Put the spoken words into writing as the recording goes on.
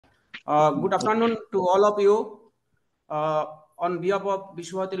Good afternoon to all of you. On behalf of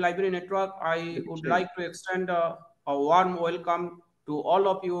Visva-Bharati Library Network, I would like to extend a warm welcome to all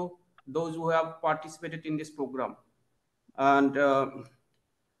of you, those who have participated in this program. And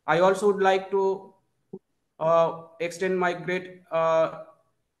I also would like to extend my great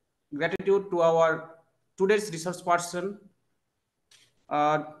gratitude to our today's research person,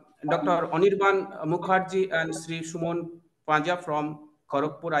 Dr. Anirban Mukherjee and Sri Suman Panja from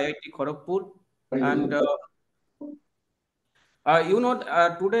Kharagpur, IIT Kharagpur. And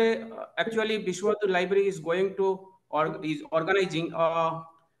today actually Visva-Bharati Library is going to is organizing a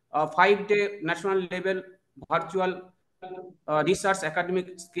 5-day national level virtual research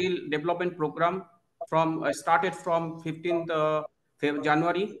academic skill development program from started from 15th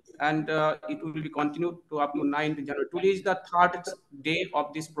January, and it will be continued to up to 9th January. Today is the third day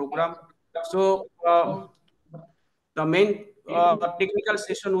of this program. So the main technical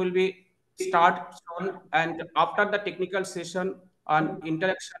session will be start soon, and after the technical session, an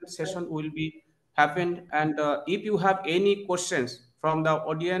interaction session will be happened. And if you have any questions from the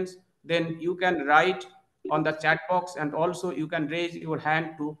audience, then you can write on the chat box, and also you can raise your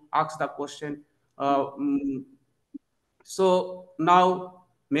hand to ask the question. So now,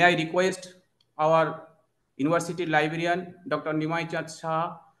 may I request our university librarian, Dr. Nimai Chand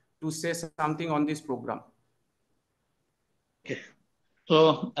Shah, to say something on this program.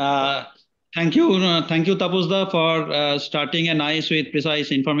 So thank you, Tapusda, for starting a nice with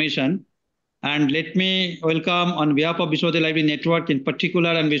precise information. And let me welcome on behalf of Visva-Bharati Library Network in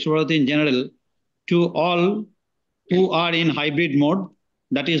particular and Visva-Bharati in general to all who are in hybrid mode.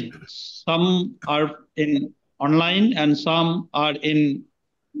 That is, some are in online and some are in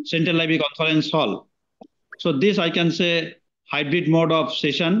Central Library Conference Hall. So this I can say hybrid mode of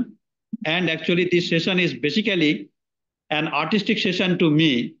session. And actually this session is basically an artistic session to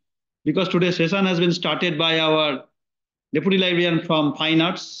me, because today's session has been started by our Deputy Librarian from Fine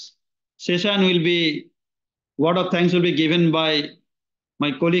Arts. Session will be, word of thanks will be given by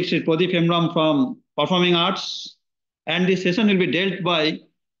my colleague Sri Pradeep Hemram from Performing Arts. And this session will be dealt by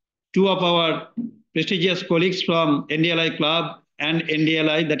two of our prestigious colleagues from NDLI Club and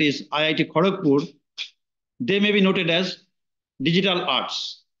NDLI, that is IIT Kharagpur. They may be noted as digital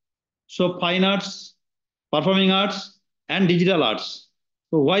arts. So fine arts, performing arts, and digital arts.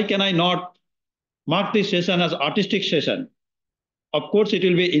 So why can I not mark this session as artistic session? Of course, it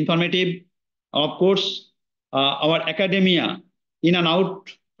will be informative. Of course, our academia in and out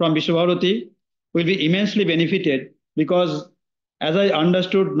from Visva-Bharati will be immensely benefited, because as I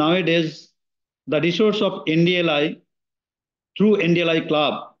understood nowadays, the resource of NDLI through NDLI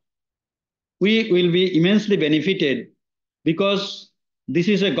Club, we will be immensely benefited, because this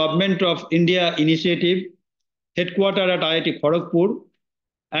is a Government of India initiative headquartered at IIT Kharagpur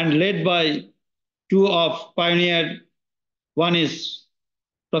and led by two of pioneer. One is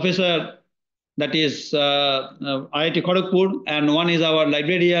Professor, that is IIT Kharagpur, and one is our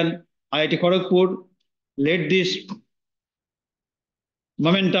librarian, IIT Kharagpur, led this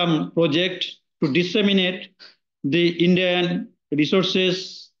momentum project to disseminate the Indian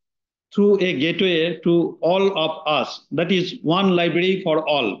resources through a gateway to all of us. That is one library for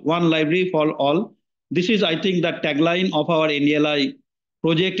all, one library for all. This is, I think, the tagline of our NDLI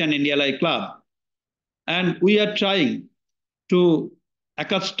project and NDLI Club. And we are trying to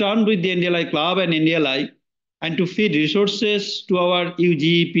accustom with the NDLI Club and NDLI and to feed resources to our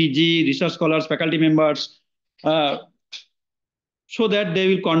UG, PG, research scholars, faculty members, so that they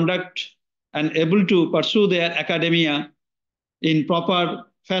will conduct and able to pursue their academia in proper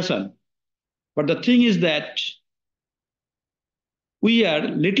fashion. But the thing is that we are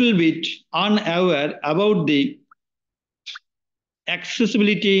little bit unaware about the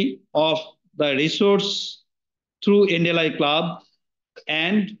accessibility of the resource through NDLI Club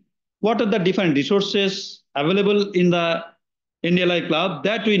and what are the different resources available in the NDLI Club.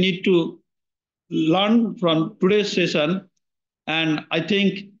 That we need to learn from today's session. And I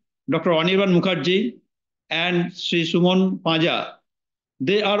think Dr. Anirban Mukherjee and Sri Suman Panja,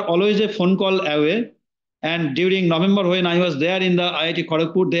 they are always a phone call away. And during November, when I was there in the IIT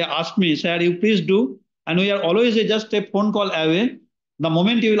Kharagpur, they asked me, sir, you please do. And we are always just a phone call away. The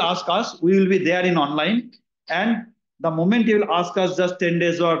moment you will ask us, we will be there in online. And the moment you will ask us just 10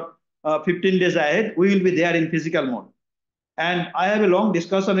 days or 15 days ahead, we will be there in physical mode. And I have a long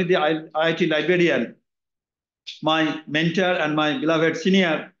discussion with the IIT librarian, my mentor and my beloved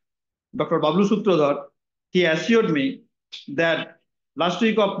senior, Dr. Bablu Sutradhar. He assured me that last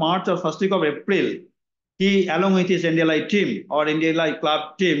week of March or first week of April, he, along with his NDLI team or NDLI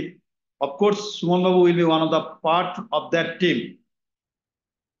Club team, of course, Suman Babu will be one of the part of that team.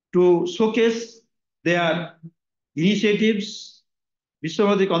 to showcase their initiatives,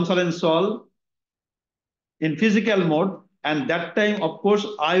 Visva-Bharati Conference Hall in physical mode. And that time, of course,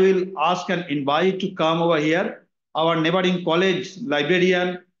 I will ask and invite to come over here our neighboring college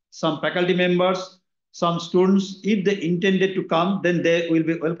librarian, some faculty members, some students. If they intended to come, then they will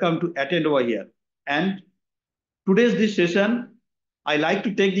be welcome to attend over here. And today's this session, I like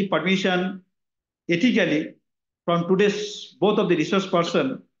to take the permission ethically from today's both of the research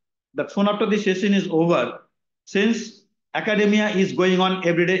person that soon after the session is over, since academia is going on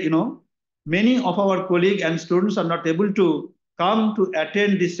every day, many of our colleagues and students are not able to come to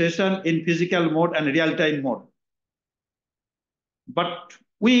attend this session in physical mode and real-time mode. But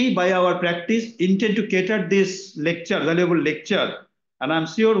we, by our practice, intend to cater this lecture, valuable lecture, and I'm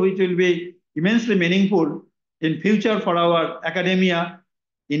sure which will be immensely meaningful in future for our academia,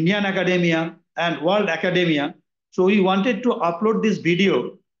 Indian academia, and world academia. So we wanted to upload this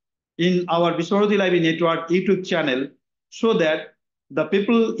video in our Visva-Bharati Library Network YouTube channel so that the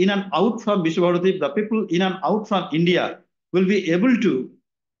people in and out from Visva-Bharati, the people in and out from India will be able to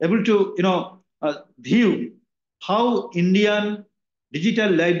view how Indian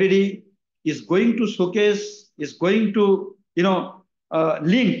digital library is going to showcase, is going to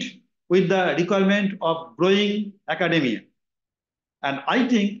linked with the requirement of growing academia. And I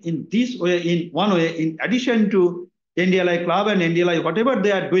think in this way, in one way, in addition to NDLI club and NDLI, whatever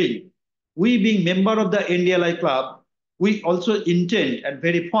they are doing, we being member of the NDLI club, we also intend and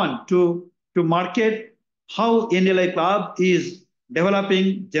very fond to market how NDLI club is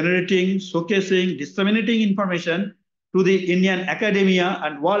developing, generating, showcasing, disseminating information to the Indian academia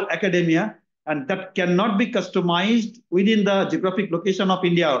and world academia, and that cannot be customized within the geographic location of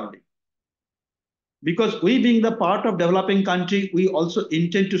India only. Because we being the part of developing country, we also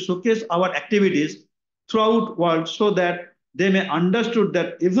intend to showcase our activities throughout world so that they may understood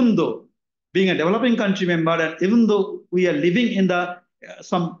that even though being a developing country member and even though we are living in the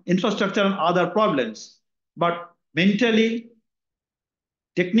some infrastructure and other problems, but mentally,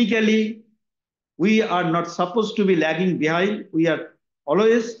 technically, we are not supposed to be lagging behind. We are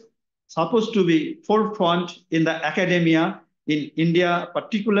always supposed to be forefront in the academia in India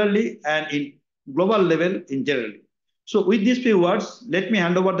particularly and in global level in general. So with these few words, let me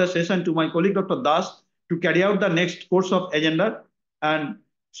hand over the session to my colleague Dr. Das to carry out the next course of agenda. And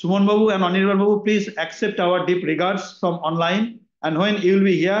Suman Babu and Anirban Babu, please accept our deep regards from online. And when you will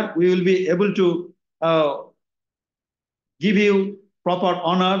be here, we will be able to give you proper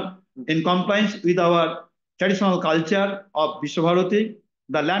honor in compliance with our traditional culture of Visva-Bharati,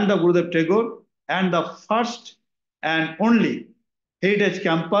 the land of Gurudev Tagore, and the first and only heritage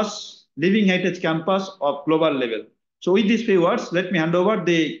campus, living heritage campus of global level. So with these few words, let me hand over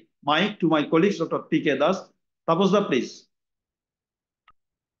the mic to my colleagues, Dr. P.K. Das. Tapasda, please.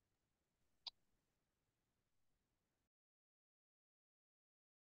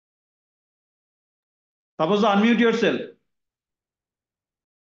 Tapasda, unmute yourself.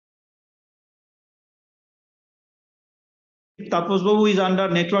 Tapas Babu is under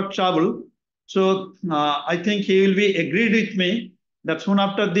network trouble. So I think he will be agreed with me that soon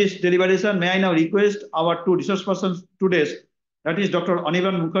after this deliberation, may I now request our two resource persons today, that is Dr.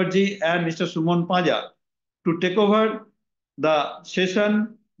 Anirban Mukherjee and Mr. Suman Panja, to take over the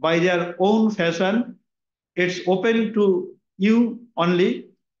session by their own fashion. It's open to you only.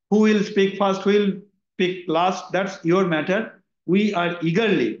 Who will speak first, who will speak last, that's your matter. We are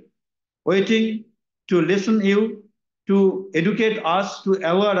eagerly waiting to listen you, to educate us, to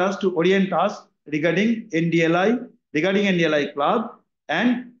aware us, to orient us regarding NDLI club,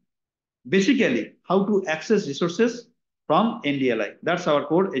 and basically how to access resources from NDLI. That's our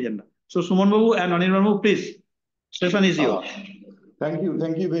core agenda. So Suman Babu and Anirban Babu, please, session is yours. Thank you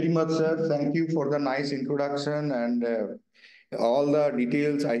very much, sir. Thank you for the nice introduction and all the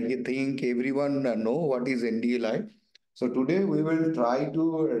details. I think everyone know what is NDLI. So today we will try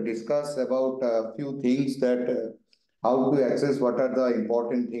to discuss about a few things that how to access what are the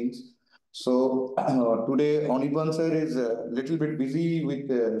important things. So today Anirban sir is a little bit busy with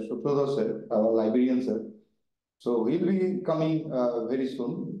Suprada sir, our librarian sir. So he'll be coming very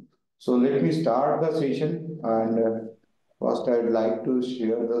soon. So let me start the session and first I'd like to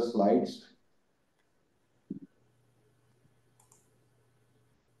share the slides.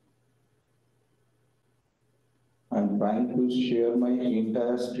 I'm trying to share my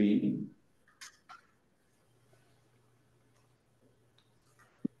entire screen.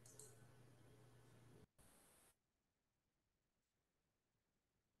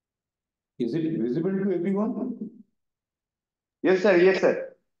 Is it visible to everyone? Yes, sir. Yes,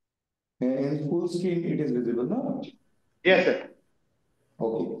 sir. In full screen, it is visible, no? Yes, sir.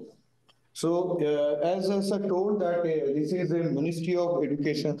 Okay. So, as I told that this is a Ministry of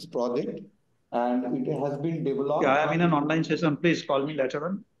Education's project, and it has been developed. Yeah, I am in an online session. Please call me later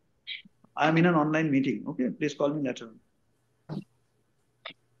on. I am in an online meeting. Okay, please call me later on.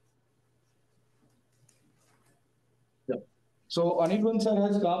 Yeah. So Anirban sir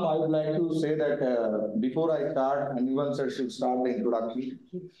has come. I would like to say that before I start, Anirban sir should start the introduction.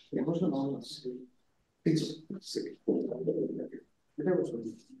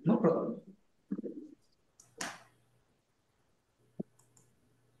 No problem.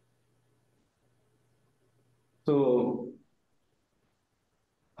 So,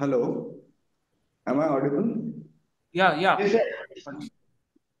 hello, am I audible? Yeah, yeah. Yes, sir.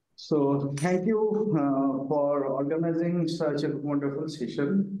 So, thank you for organizing such a wonderful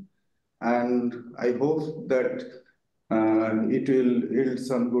session, and I hope that it will yield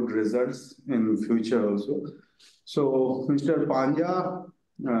some good results in future also. So, Mr. Panja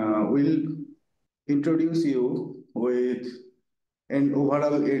will introduce you with an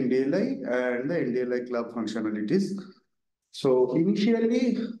overall NDLI and the NDLI club functionalities. So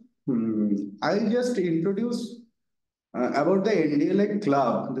initially, I'll just introduce about the NDLI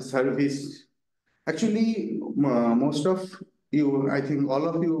club, the service. Actually, most of you, I think all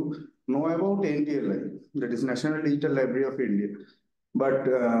of you know about NDLI, that is National Digital Library of India. But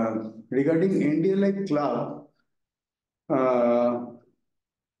regarding NDLI club, uh,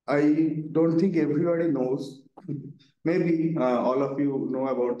 I don't think everybody knows. Maybe all of you know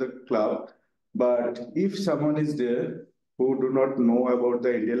about the club, but if someone is there who do not know about the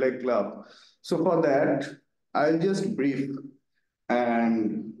NDLI club, so for that, I'll just brief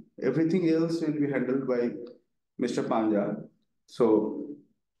and everything else will be handled by Mr. Panja. So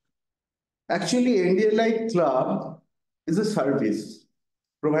actually, NDLI club is a service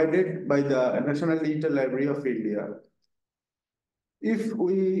provided by the National Digital Library of India. If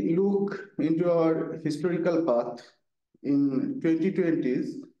we look into our historical path, in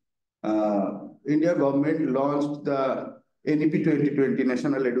 2020s, India government launched the NEP 2020,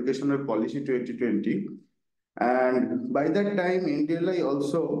 National Educational Policy 2020. And by that time, NDLI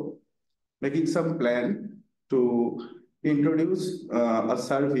also making some plan to introduce a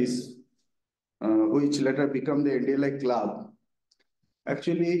service which later become the NDLI Club.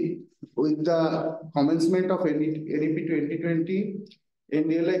 Actually, with the commencement of NEP 2020,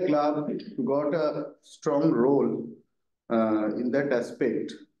 NDLI Club got a strong role in that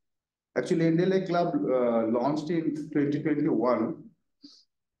aspect. Actually, NDLI Club launched in 2021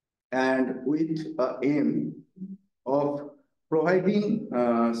 and with a aim of providing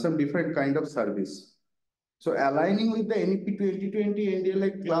some different kind of service. So aligning with the NEP 2020,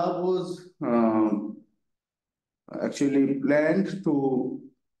 NDLI Club was actually planned to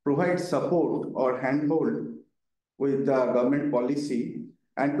provide support or handhold with the government policy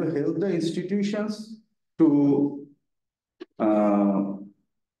and to help the institutions to uh,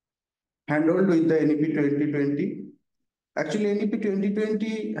 handled with the NEP 2020. Actually, NEP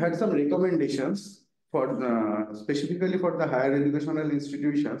 2020 had some recommendations for specifically for the higher educational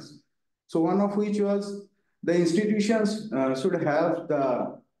institutions. So one of which was the institutions should have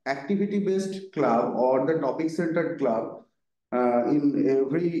the activity-based club or the topic-centered club in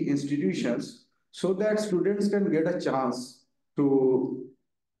every institutions so that students can get a chance to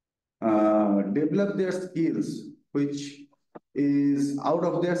develop their skills, which is out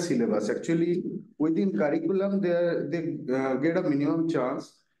of their syllabus. Actually, within curriculum, they get a minimum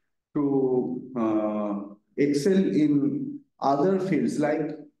chance to excel in other fields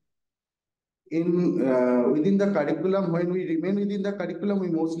like in within the curriculum. When we remain within the curriculum, we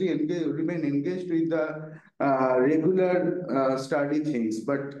mostly remain engaged with the regular study things.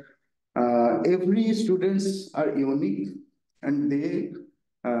 But every students are unique and they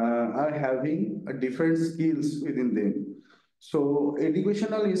are having a different skills within them. So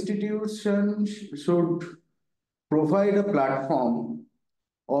educational institutions should provide a platform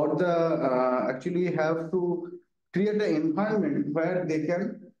or the actually have to create an environment where they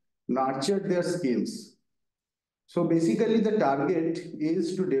can nurture their skills. So basically the target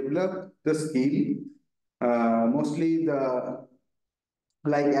is to develop the skill, mostly the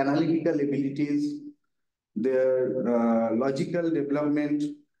like analytical abilities, their logical development,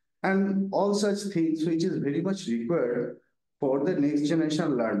 and all such things which is very much required for the next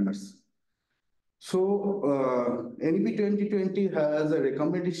generation learners. So NEP 2020 has a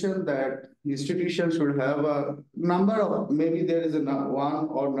recommendation that institutions should have a number of, maybe there is a one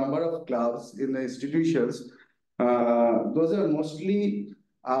or number of clubs in the institutions. Those are mostly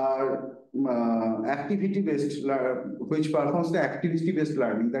activity-based, which performs the activity-based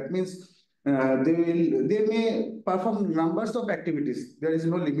learning. That means they may perform numbers of activities. There is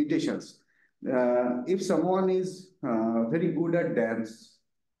no limitations. If someone is very good at dance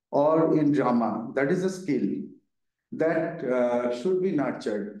or in drama, that is a skill that should be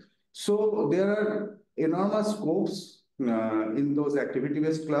nurtured. So there are enormous scopes in those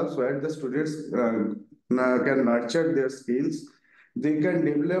activity-based clubs where the students can nurture their skills. They can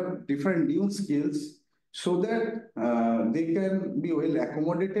develop different new skills so that they can be well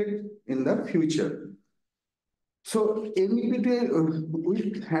accommodated in the future. So NEP,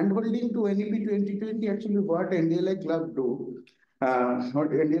 with handholding to NEP 2020, actually what NDLI Club do, what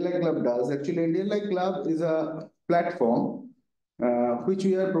NDLI Club does, actually NDLI Club is a platform which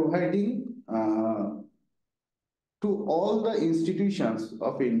we are providing to all the institutions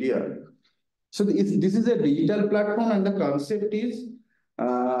of India. So this is a digital platform, and the concept is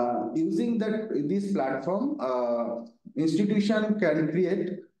using this platform, institution can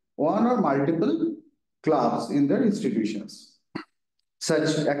create one or multiple clubs in their institutions,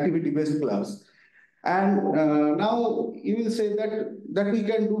 such activity-based clubs. And now you will say that we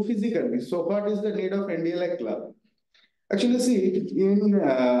can do physically. So what is the need of NDLI club? Actually, see, in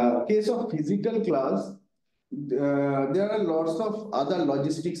case of physical class, there are lots of other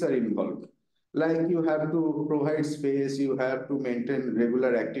logistics are involved. Like you have to provide space, you have to maintain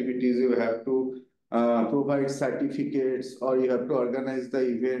regular activities, you have to provide certificates, or you have to organize the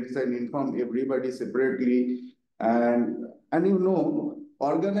events and inform everybody separately. And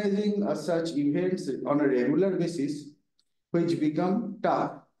organizing such events on a regular basis, which become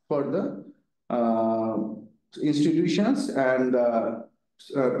tough for the institutions and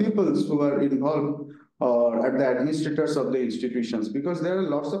peoples who are involved or at the administrators of the institutions, because there are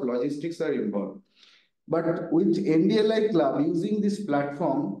lots of logistics are involved. But with NDLI Club, using this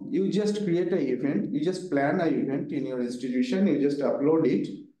platform, you just create an event, you just plan an event in your institution, you just upload it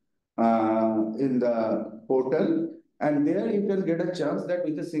in the portal, and there you can get a chance that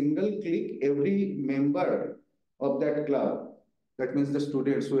with a single click, every member of that club, that means the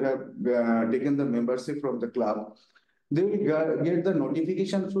students who have taken the membership from the club, they will get the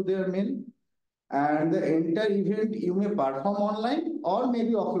notification through their mail, and the entire event you may perform online or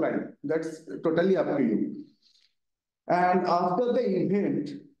maybe offline. That's totally up to you. And after the event,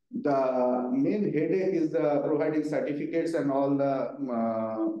 the main headache is the providing certificates and all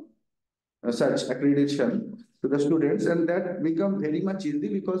the such accreditation to the students, and that become very much easy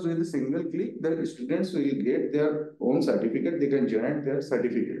because with a single click, the students will get their own certificate. They can generate their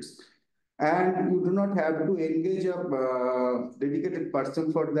certificates, and you do not have to engage a dedicated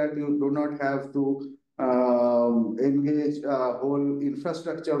person for that. You do not have to engage a whole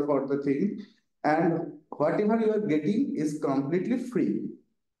infrastructure for the thing, and whatever you are getting is completely free.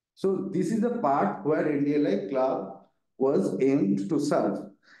 So this is the part where NDLI Club was aimed to serve.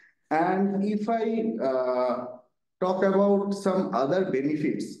 And if I talk about some other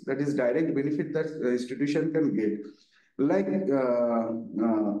benefits, that is direct benefit that the institution can get, like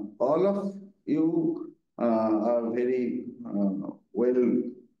all of you are very well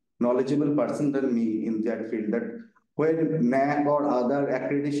knowledgeable person than me in that field, that when NAC or other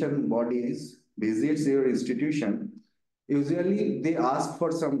accreditation bodies visits your institution, usually they ask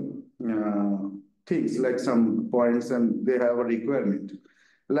for some things like some points, and they have a requirement.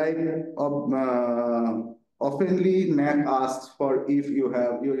 Like oftenly NAC asks for if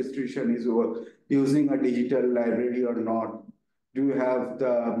your institution is using a digital library or not. Do you have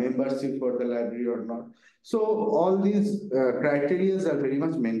the membership for the library or not? So all these criteria are very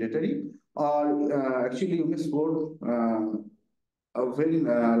much mandatory. Or actually, you may score a very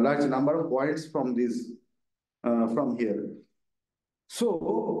large number of points from this from here.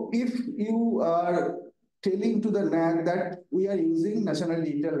 So if you are telling to the NAC that we are using National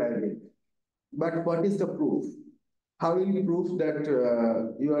Digital Library, but what is the proof? How will you prove that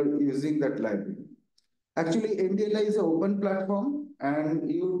you are using that library? Actually, NDLI is an open platform, and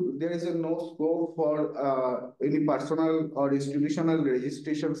there is no scope for any personal or institutional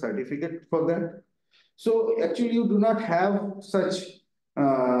registration certificate for that. So actually, you do not have such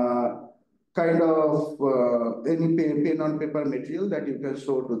kind of any pen on paper material that you can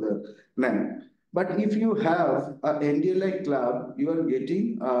show to the NAC. But if you have a NDLI club, you are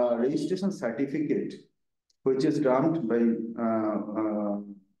getting a registration certificate, which is stamped by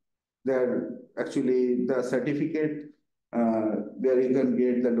actually the certificate. There you can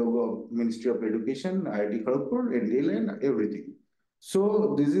get the logo of Ministry of Education, IIT Kharagpur, NDLI, and everything.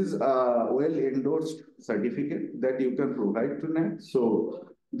 So this is a well endorsed certificate that you can provide to NAC. So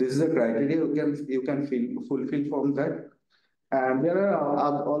this is a criteria you can fulfill from that. And there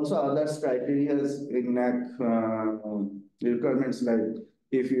are also other criteria in NAC requirements, like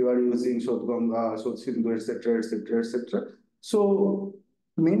if you are using Sotganga, Sotsindhu, etc., etc., etc. So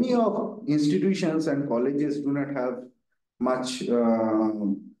many of institutions and colleges do not have much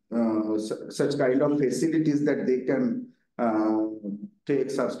such kind of facilities that they can take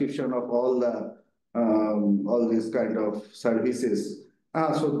subscription of all these kind of services.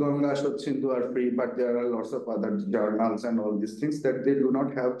 Sotganga, Sotsindhu are free, but there are lots of other journals and all these things that they do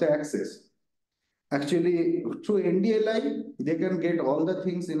not have the access. Actually, through NDLI, they can get all the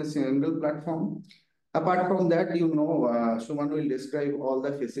things in a single platform. Apart from that, Suman will describe all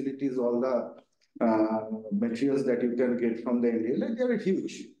the facilities, all the materials that you can get from the NDLI. They are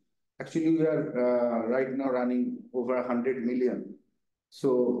huge. Actually, we are right now running over 100 million.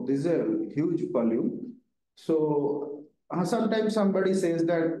 So this is a huge volume. So sometimes somebody says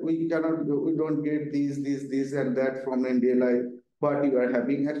that we don't get these and that from NDLI, what you are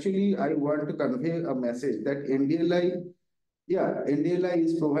having. Actually, I want to convey a message that NDLI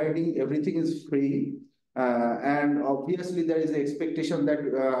is providing everything is free. And obviously there is an expectation that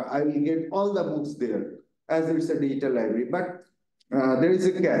I will get all the books there as it's a digital library. But there is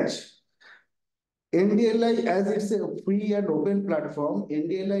a catch. NDLI, as it's a free and open platform,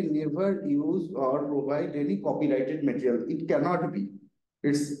 NDLI never use or provide any copyrighted material. It cannot be.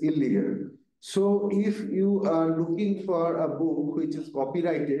 It's illegal. So if you are looking for a book which is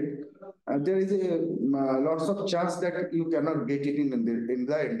copyrighted, there is a lots of chance that you cannot get it in the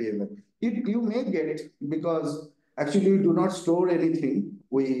NDLI. You may get it because actually we do not store anything.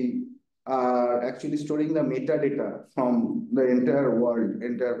 We are actually storing the metadata from the entire world,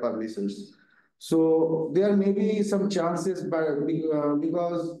 entire publishers. So there may be some chances, but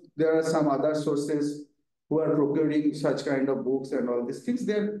because there are some other sources who are procuring such kind of books and all these things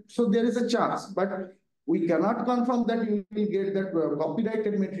there. So there is a chance, but we cannot confirm that you will get that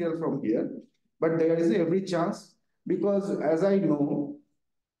copyrighted material from here. But there is every chance because, as I know,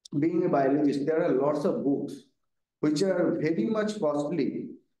 being a biologist, there are lots of books which are very much costly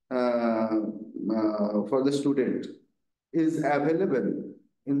for the student is available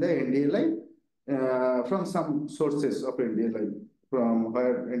in the NDLI from some sources of NDLI, from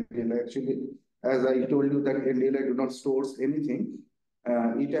where NDLI actually, as I told you that NDLI do not stores anything.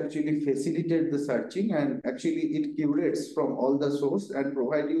 It actually facilitates the searching and actually it curates from all the source and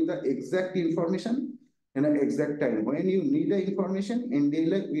provide you the exact information in an exact time. When you need the information,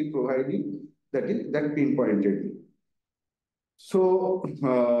 NDLI will provide you that pinpointed. So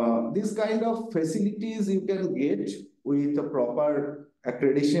this kind of facilities you can get with a proper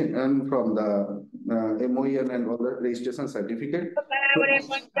accreditation and from the MOEN and all the registration certificate.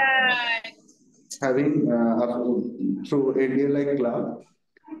 Having through NDLI club.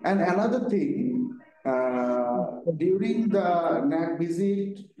 And another thing, during the NAC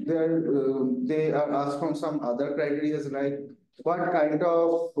visit, they are asked from some other criteria like what kind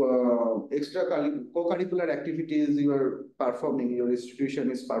of extra co-curricular activities you are performing, your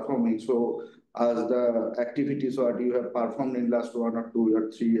institution is performing. So as the activities what you have performed in last 1 or 2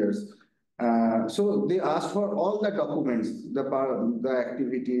 or 3 years. So they ask for all the documents, the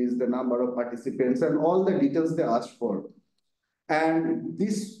activities, the number of participants, and all the details they ask for. And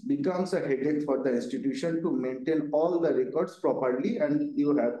this becomes a headache for the institution to maintain all the records properly, and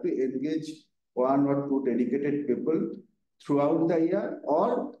you have to engage 1 or 2 dedicated people throughout the year,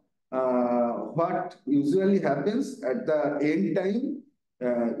 or what usually happens at the end time,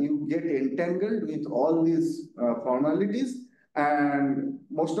 you get entangled with all these formalities, and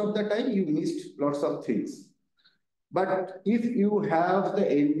most of the time you missed lots of things. But if you have the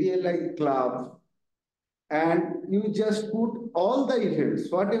NDLI club and you just put all the events,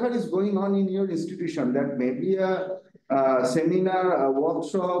 whatever is going on in your institution, that may be a seminar, a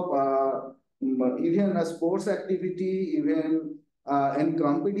workshop, even a sports activity, even any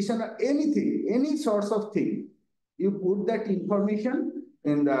competition, or anything, any sorts of thing, you put that information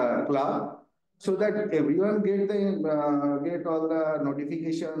in the club so that everyone get all the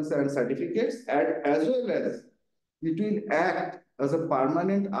notifications and certificates, and as well as it will act as a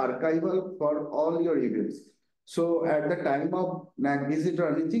permanent archival for all your events. So at the time of NAC visit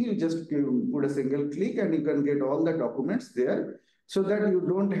or anything, you just put a single click and you can get all the documents there, so that you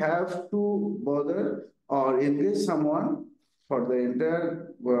don't have to bother or engage someone for the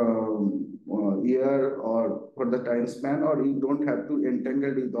entire year or for the time span, or you don't have to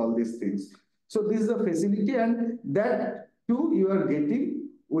entangle with all these things. So this is a facility, and that too you are getting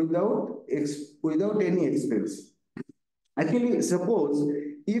without any expense. Actually, suppose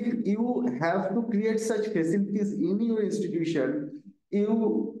if you have to create such facilities in your institution,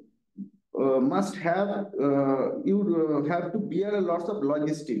 you must have you have to bear a lot of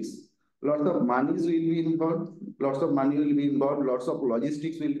logistics, lot of monies will be involved, lots of money will be involved, lots of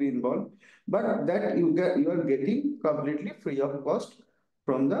logistics will be involved, but that you are getting completely free of cost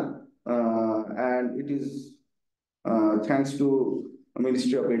from the and it is thanks to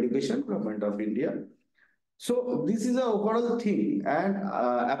Ministry of Education, Government of India. So this is a overall thing, and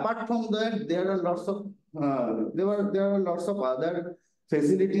apart from that, there are lots of there are lots of other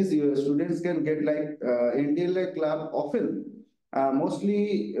facilities your students can get, like NDLI club often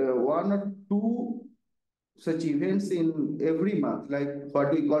mostly one or two such events in every month, like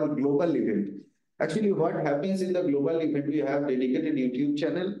what we call global event. Actually, what happens in the global event, we have dedicated YouTube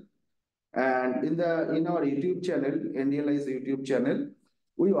channel, and in our YouTube channel, NDLI's YouTube channel,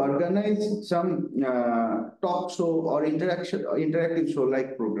 we organize some talk show or interactive show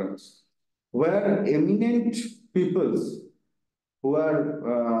like programs where eminent peoples who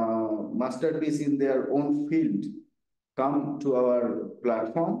are masterpiece in their own field come to our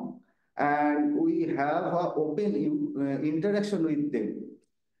platform, and we have an open interaction with them.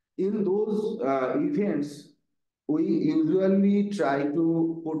 In those events, we usually try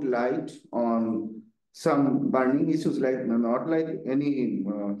to put light on some burning issues, like not like any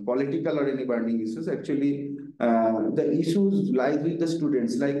political or any burning issues. Actually, the issues lies with the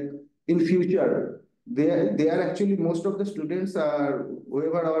students. Like in future, they are actually, most of the students are,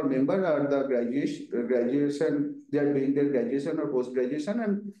 whoever our member are the graduation, they are doing their graduation or post graduation,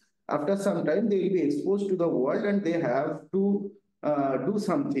 and after some time they will be exposed to the world and they have to do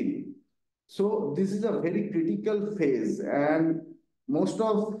something. So this is a very critical phase, and most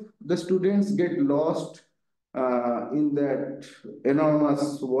of the students get lost in that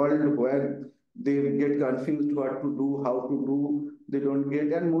enormous world where they get confused what to do, how to do. They don't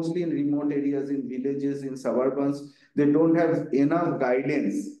get, and mostly in remote areas, in villages, in suburbs, they don't have enough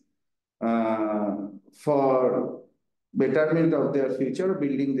guidance uh, for betterment of their future,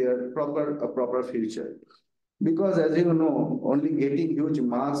 building their proper future. Because as you know, only getting huge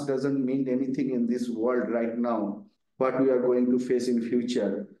marks doesn't mean anything in this world right now, what we are going to face in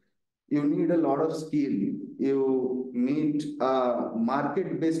future. You need a lot of skill. You need a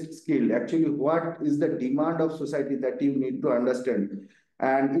market-based skill. Actually, what is the demand of society that you need to understand.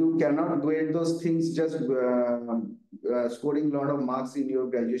 And you cannot get those things just scoring a lot of marks in your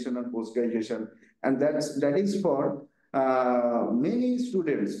graduation or post-graduation. And that is for many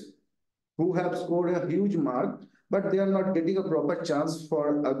students who have scored a huge mark, but they are not getting a proper chance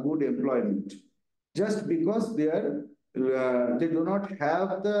for a good employment, just because they do not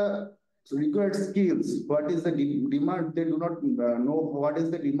have the required skills. What is the demand? They do not know what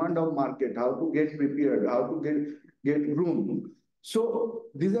is the demand of market, how to get prepared, how to get groomed. So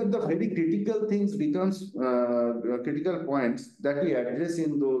these are the very critical things, becomes critical points that we address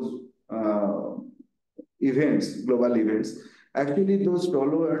in those events, global events. Actually, those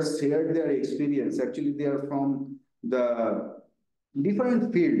followers shared their experience. Actually, they are from the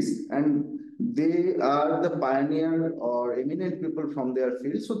different fields, and they are the pioneer or eminent people from their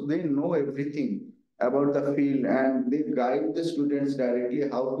field. So they know everything about the field, and they guide the students directly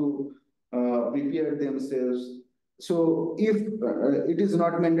how to prepare themselves. So if it is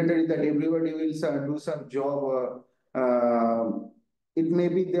not mandatory that everybody will do some job, it may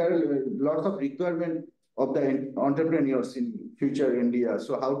be there are lots of requirement of the entrepreneurs in future India.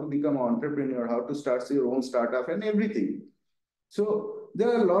 So how to become an entrepreneur, how to start your own startup and everything. So there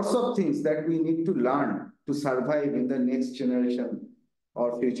are lots of things that we need to learn to survive in the next generation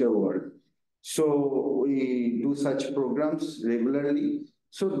or future world. So we do such programs regularly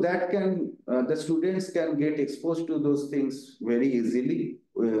so that can the students can get exposed to those things very easily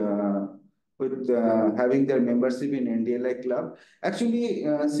with having their membership in NDLI club. Actually,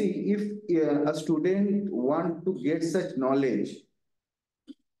 see, if a student want to get such knowledge,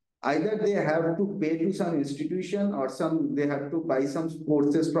 either they have to pay to some institution or they have to buy some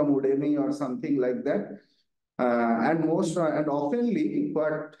courses from Udemy or something like that. And oftenly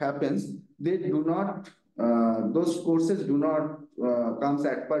what happens, they do not, those courses do not comes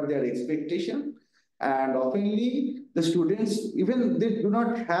at per their expectation. And oftenly the students, even they do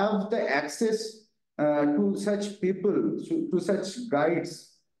not have the access to such people, to such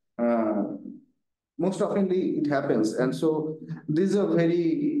guides. Most oftenly it happens. And so this is a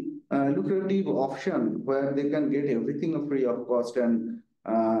very lucrative option where they can get everything free of cost, and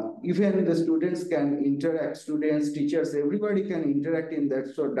even the students can interact, students, teachers, everybody can interact in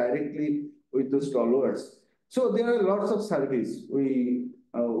that, so directly with those followers. So there are lots of service. We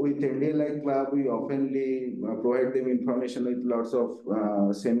with NDLI Club, we oftenly provide them information with lots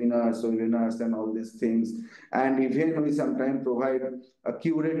of seminars, webinars, and all these things. And even we sometimes provide a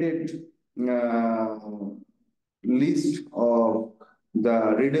curated list of the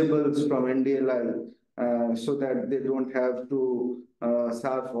readables from NDLI so that they don't have to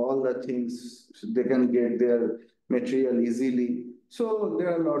surf all the things. They can get their material easily. So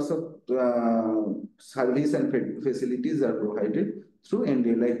there are lots of service and facilities are provided through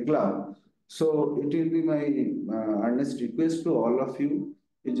NDLI Cloud. So it will be my earnest request to all of you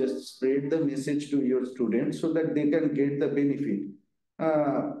to just spread the message to your students so that they can get the benefit.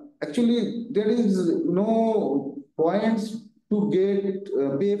 Actually, there is no points to get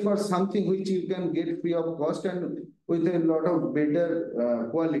pay for something which you can get free of cost and with a lot of better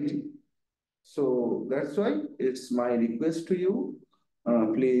quality. So that's why it's my request to you.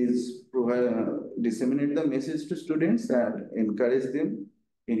 Please disseminate the message to students and encourage them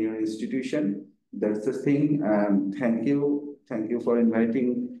in your institution. That's the thing. And thank you. Thank you for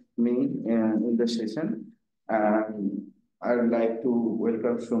inviting me in the session. And I would like to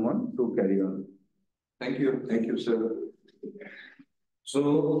welcome Suman to carry on. Thank you, sir.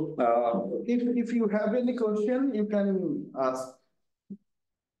 So, if you have any question, you can ask.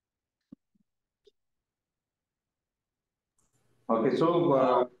 Okay,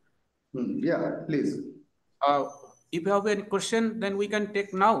 so yeah, please. If you have any question, then we can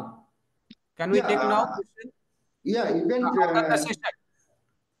take now. Can we Yeah, take now question? Yeah, you can. After the session?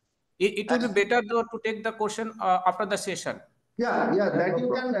 It will be better though to take the question after the session. Yeah, that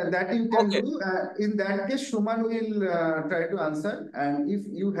you can Okay. do. In that case, Shuman will try to answer. And if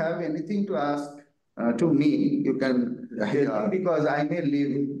you have anything to ask to me, you can tell me because I may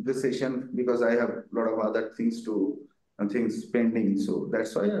leave the session because I have a lot of other things to things pending. So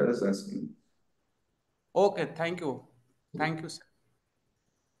that's why I was asking. Okay, thank you. Thank you, sir.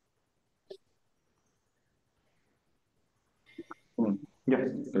 Yeah.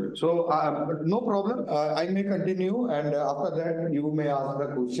 So no problem. I may continue, and after that you may ask the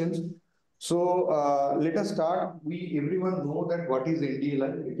questions. So let us start. We everyone know that what is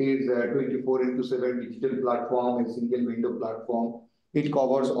NDLI. It is 24 into 7 digital platform, a single window platform. It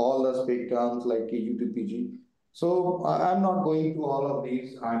covers all the spectrums like KU to PG. So I'm not going to all of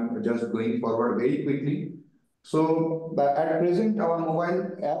these. I'm just going forward very quickly. So at present, our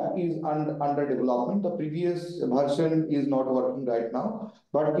mobile app is under development. The previous version is not working right now,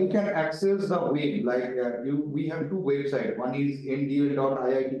 but you can access the web. Like we have two websites. One is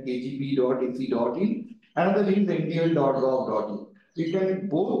ndl.iitkgp.ac.in. Another is ndl.gov.in. You can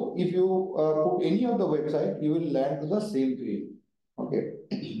both. If you put any of the website, you will land to the same page. Okay.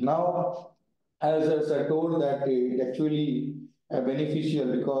 Now, as I told that it actually beneficial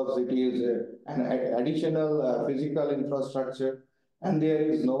because it is an additional physical infrastructure and there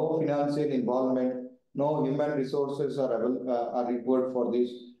is no financial involvement, no human resources are required for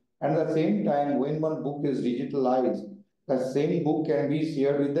this. And at the same time, when one book is digitalized, the same book can be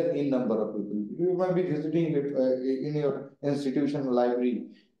shared with the n number of people. You might be visiting it in your institutional library.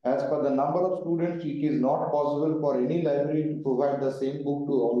 As per the number of students, it is not possible for any library to provide the same book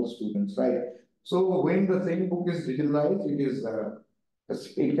to all the students, right? So when the same book is digitalized,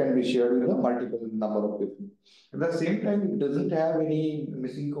 it can be shared with a multiple number of people. At the same time, it doesn't have any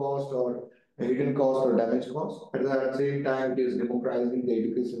missing cost or hidden cost or damage cost. At the same time, it is democratizing the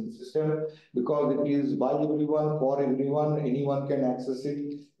education system because it is by everyone, for everyone, anyone can access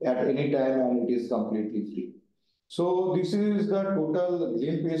it at any time and it is completely free. So this is the total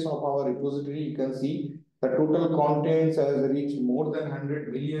game base of our repository. You can see the total contents has reached more than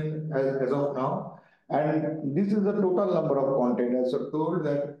 100 million as of now. And this is the total number of content. As I told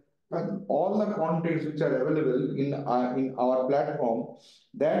that all the contents which are available in our platform,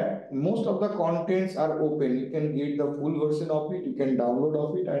 that most of the contents are open. You can get the full version of it, you can download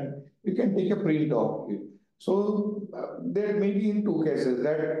of it, and you can take a print of it. So there may be in two cases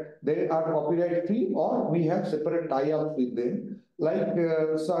that they are copyright free or we have separate tie-ups with them. Like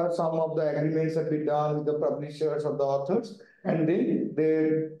some of the agreements have been done with the publishers or the authors, and then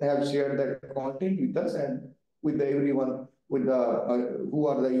they have shared that content with us and with everyone with the who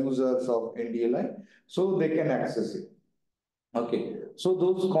are the users of NDLI, so they can access it. Okay, so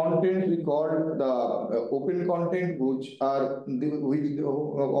those content we call the open content, which are which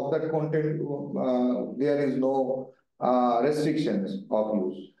of that content there is no restrictions of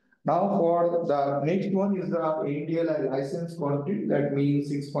use. Now for the next one is the NDLI license content. That means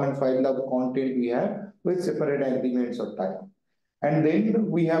 6.5 lakh content we have with separate agreements of time. And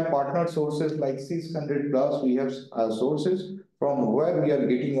then we have partner sources like 600 plus. We have sources from where we are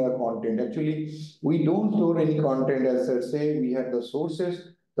getting our content. Actually, we don't store any content as I say. We have the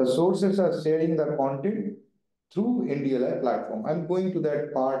sources. The sources are sharing the content through NDLI platform. I'm going to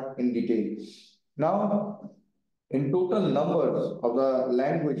that part in detail. Now, in total numbers of the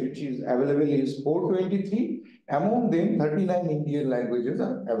language which is available is 423. Among them, 39 Indian languages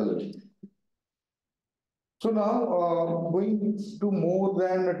are available. So now, going to more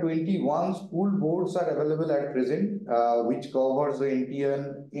than 21 school boards are available at present, which covers the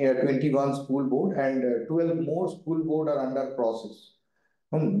Indian 21 school board, and 12 more school board are under process.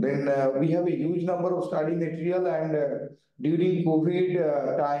 Then we have a huge number of study material, and during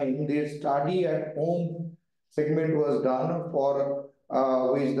COVID time, the study at home segment was done for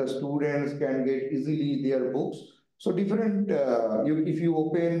which the students can get easily their books. So different, if you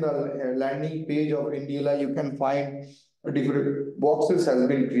open the landing page of NDLI, you can find different boxes has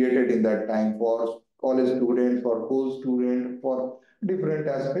been created in that time for college students, for post student, for different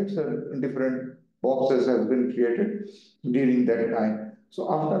aspects, different boxes has been created during that time.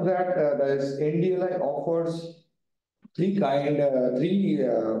 So after that, the NDLI offers the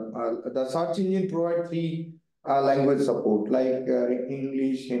search engine provide three language support like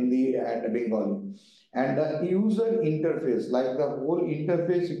English, Hindi, and Bengali. And the user interface, like the whole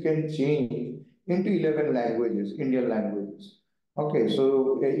interface, you can change into 11 languages, Indian languages. Okay,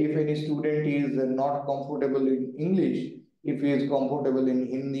 so if any student is not comfortable in English, if he is comfortable in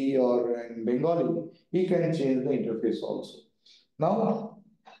Hindi or in Bengali, he can change the interface also. Now,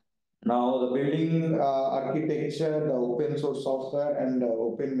 the building architecture, the open source software, and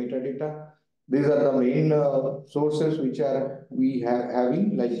open metadata, these are the main sources which are we have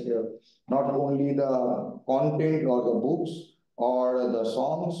having, like not only the content or the books or the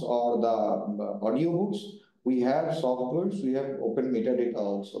songs or the audio books, we have softwares, we have open metadata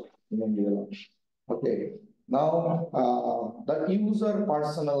also in India. Okay. Now, the user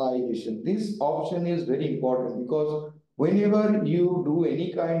personalization. This option is very important because whenever you do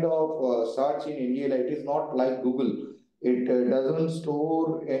any kind of search in India, it is not like Google. It doesn't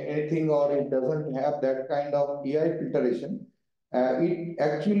store anything, or it doesn't have that kind of AI filtration. It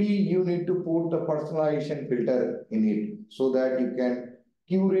actually, you need to put the personalization filter in it so that you can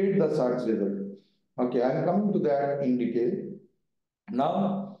curate the search result. Okay, I'm coming to that in detail.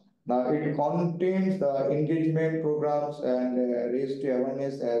 Now it contains the engagement programs and raise to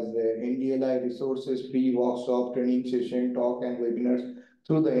awareness as NDLI resources, free workshop, training session, talk and webinars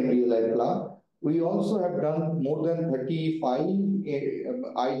through the NDLI club. We also have done more than 35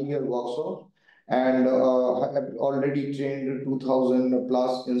 IDL workshops, and have already trained 2000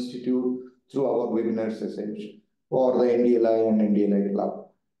 plus institute through our webinar sessions for the NDLI and NDLI club.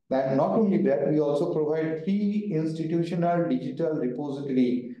 And not only that, we also provide free institutional digital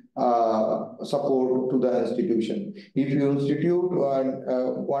repository support to the institution. If you institute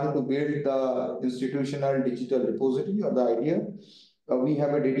want to build the institutional digital repository or the idea, we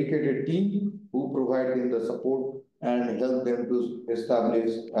have a dedicated team who provide them the support and help them to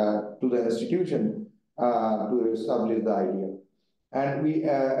establish to the institution to establish the idea. And we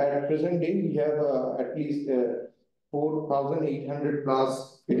at present day we have at least 4,800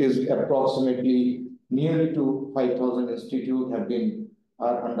 plus. It is approximately nearly to 5,000 institute have been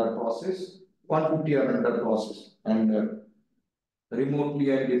are under process. 150 are under process, and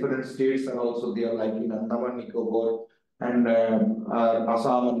remotely and different states are also there, like in Andaman Nicobar and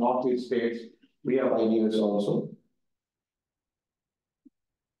Assam and Northeast states. We have ideas also.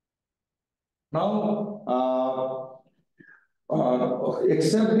 Now,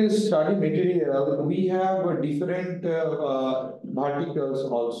 except this study material, we have different verticals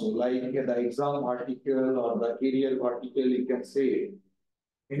also, like the exam vertical or the career vertical, you can say.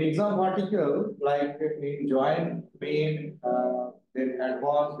 In exam vertical, like in joint, main, then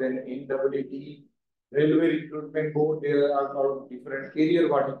advanced, then NWT, railway recruitment board, there are different career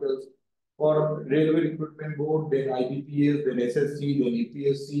verticals. For railway recruitment board, then IBPS, then SSC, then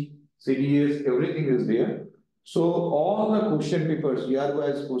EPSC, CDS, everything is there. So all the question papers,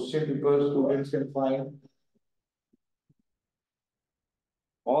 year-wise question papers, students can find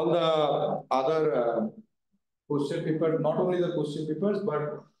all the other question papers, not only the question papers,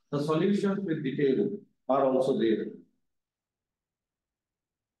 but the solutions with detail are also there.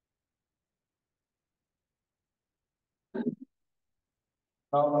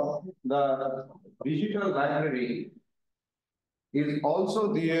 Now, the digital library is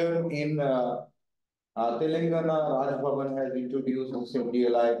also there in Telangana. Raj Bhavan has introduced this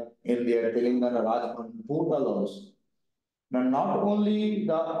NDLI in their Telangana Raj Bhavan portal also. Now, not only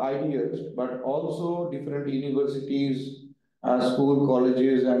the ideas, but also different universities, school,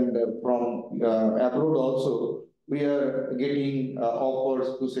 colleges, and from abroad also, we are getting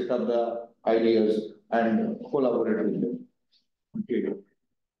offers to set up the ideas and collaborate with them. Okay.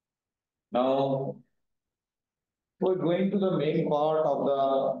 Now, we're going to the main part of the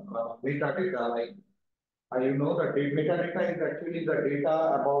metadata. Like, you know that metadata is actually the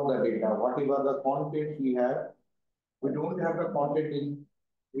data about the data. Whatever the content we have, we don't have the content in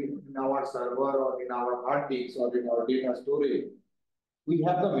in our server or in our hard disks or in our data storage, we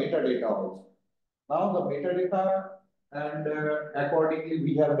have the metadata also. Now the metadata and accordingly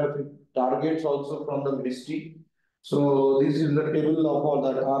we have the targets also from the ministry. So this is the table of all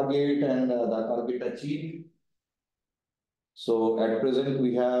the target and the target achieved. So at present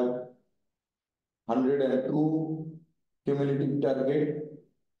we have 102 cumulative target,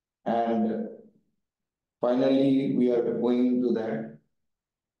 and finally we are going to that.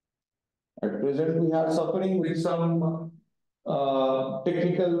 At present we are suffering with some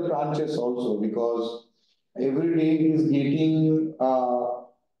technical branches also, because every day is getting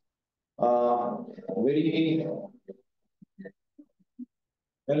very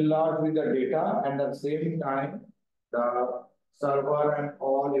enlarged with the data, and at the same time the server and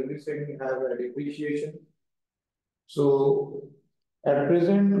all everything have a depreciation. So at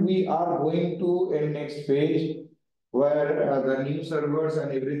present we are going to a next phase where the new servers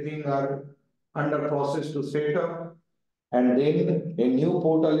and everything are under process to set up, and then a new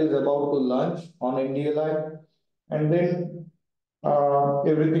portal is about to launch on NDLI, and then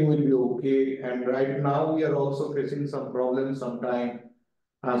everything will be okay. And right now we are also facing some problems. Sometimes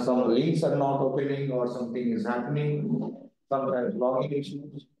some links are not opening or something is happening. Sometimes login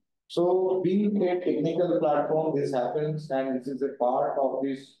issues. So being a technical platform, this happens, and this is a part of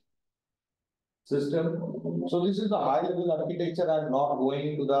this system. So this is the high level architecture. I'm not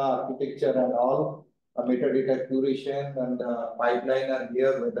going to the architecture and all. Metadata curation and pipeline are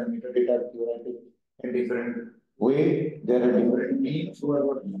here where the metadata are curated in different way. There are different teams who are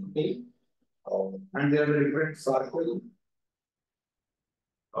working on it, and there are different circles.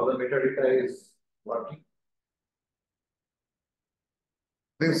 How the metadata is working.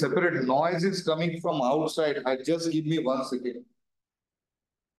 This separate noise is coming from outside. I just give me 1 second.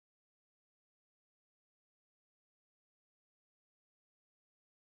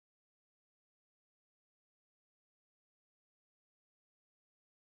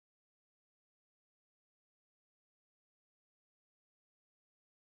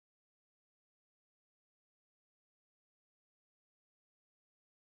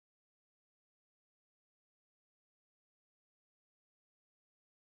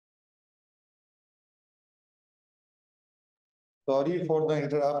 Sorry for the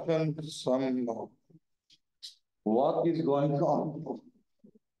interruption. Some work is going on.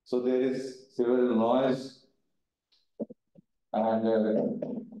 So there is several noise and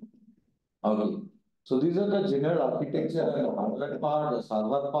okay. So these are the general architecture and hardware part, the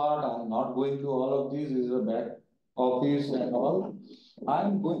server part. I'm not going to all of these. This is the back office and all.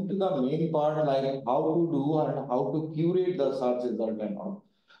 I'm going to the main part, like how to do and how to curate the search result and all.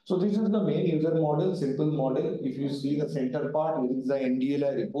 So this is the main user model, simple model. If you see the center part, it is the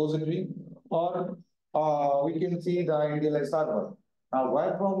NDLI repository, or we can see the NDLI server. Now,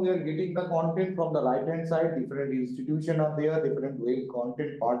 where from we are getting the content from the right hand side, different institutions are there, different web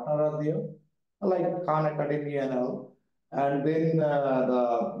content partner are there, like Khan Academy and all. And then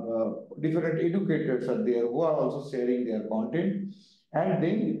the different educators are there who are also sharing their content. And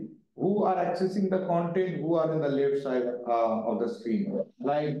then who are accessing the content, who are in the left side of the screen,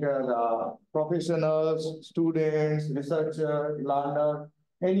 like the professionals, students, researchers, learners,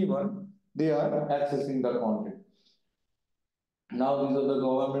 anyone, they are accessing the content. Now these are the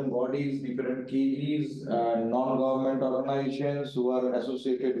government bodies, different KGs, non-government organizations who are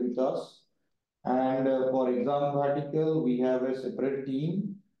associated with us. And for exam vertical, we have a separate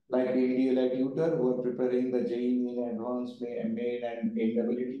team like NDLI tutor who are preparing the JEE main, advanced main and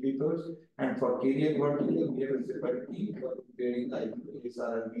NEET papers. And for career vertical, we have a separate team who are preparing like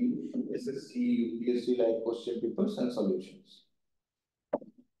SRB, SSC, UPSC like question papers and solutions.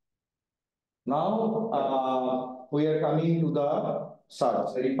 Now we are coming to the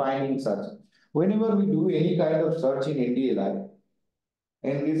search, refining search. Whenever we do any kind of search in NDLI,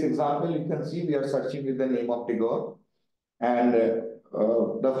 in this example, you can see we are searching with the name of Tagore. And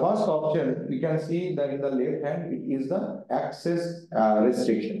the first option, we can see that in the left hand, it is the access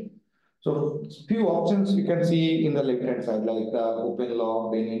restriction. So few options you can see in the left hand side, like open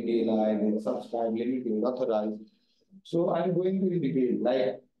log, then NDLI, then subscribe, limited, authorized. So I'm going to indicate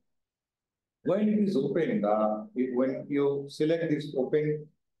like when it is open, when you select this open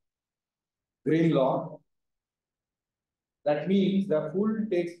green log, that means the full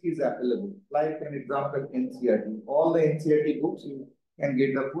text is available. Like an example, NCERT. All the NCERT books, you can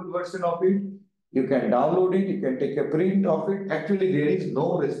get the full version of it. You can download it. You can take a print of it. Actually, there is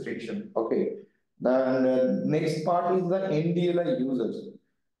no restriction. Okay. The next part is the NDLI users.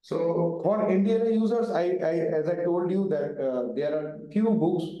 So for NDLI users, as I told you that there are few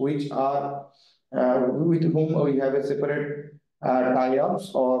books which are with whom we have a separate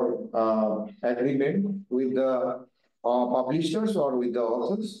tie-ups or agreement with the publishers or with the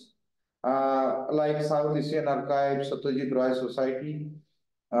authors, like South Asian Archive, Satyajit Roy Society.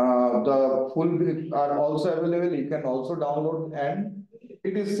 The full books are also available. You can also download, and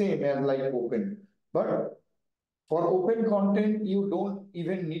it is same as like open. But for open content, you don't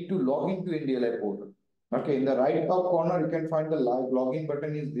even need to log into NDLI portal. Okay, in the right top corner, you can find the live login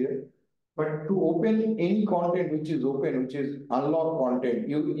button is there. But to open any content which is open, which is unlocked content,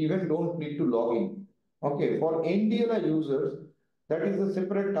 you even don't need to log in. Okay, for NDLI users, that is a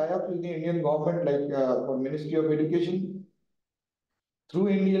separate tie-up with the Indian government, like for Ministry of Education. Through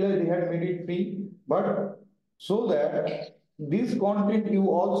NDLI, they had made it free, but so that this content you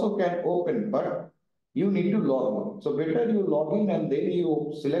also can open, but you need to log in. So better you log in and then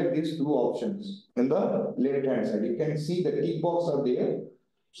you select these two options in the left hand side. You can see the tick box are there.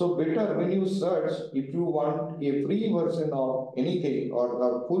 So better when you search, if you want a free version of anything or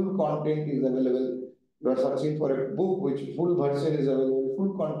the full content is available, you are searching for a book which full version is available,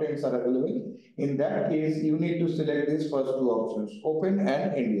 full contents are available. In that case, you need to select these first two options, open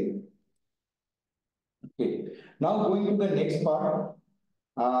and NDA. Okay. Now going to the next part,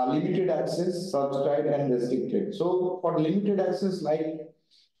 limited access, subscribed and restricted. So for limited access, like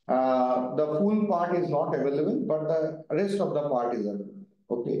the full part is not available, but the rest of the part is available.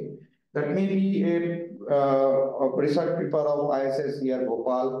 Okay. That may be a research paper of ISS here,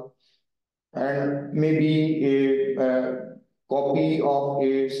 Bhopal, and maybe a copy of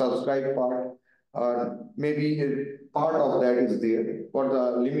a subscribed part, maybe a part of that is there, or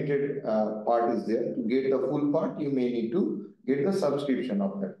the limited part is there. To get the full part, you may need to get the subscription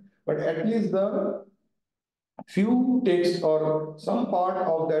of that. But at least the few text or some part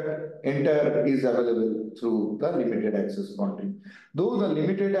of that entire is available through the limited access content. Though the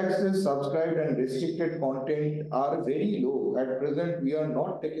limited access, subscribed and restricted content are very low, at present we are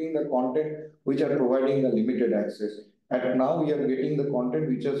not taking the content which are providing the limited access. And now we are getting the content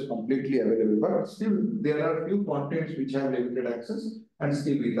which is completely available, but still there are few contents which have limited access and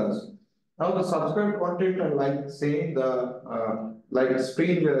still with us. Now the subscribed content are like saying the like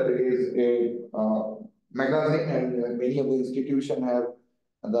Springer is a magazine, and many of the institution have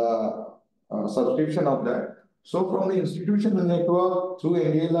the subscription of that. So from the institutional network through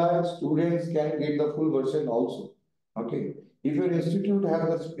NDLI, students can get the full version also. Okay. If your institute has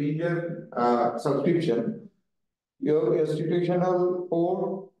a Springer subscription, your institutional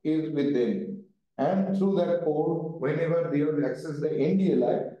port is with them. And through that port, whenever they will access the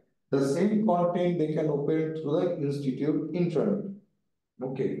NDLI, the same content they can open through the institute intranet.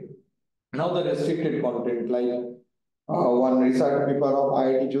 Okay. Now the restricted content, like one research paper of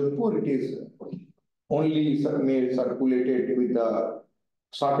IIT Jodhpur, it is only made circulated with a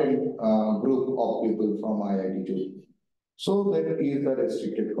certain group of people from IIT Jodhpur. So that is the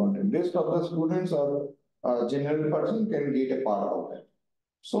restricted content. Rest of the students or general person can get a part of that.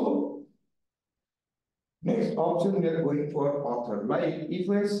 So next option we are going for author. Like if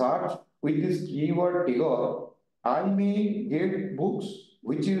I search with this keyword Tagore, I may get books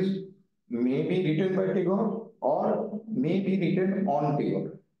which is maybe written by Tagore or maybe written on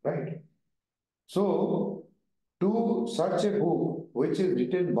Tagore, right? So to search a book which is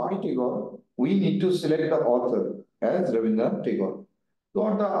written by Tagore, we need to select the author as Rabindranath Tagore.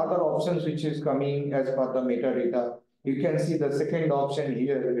 What the other options which is coming as per the metadata? You can see the second option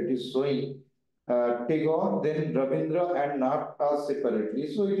here. It is showing Tagore, then Rabindra and Nath are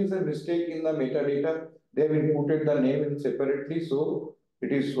separately. So it is a mistake in the metadata. They have inputted the name in separately, so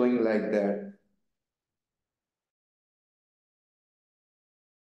it is showing like that.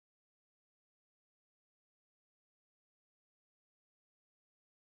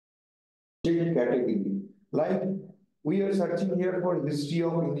 Category. Like we are searching here for history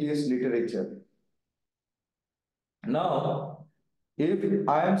of English literature. Now, if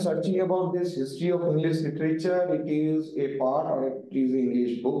I am searching about this history of English literature, it is a part or it is an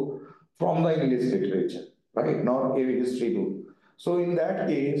English book from the English literature, right? Not a history book. So in that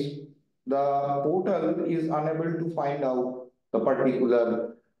case, the portal is unable to find out the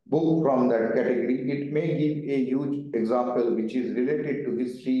particular book from that category. It may give a huge example which is related to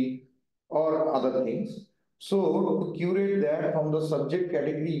history or other things. So to curate that from the subject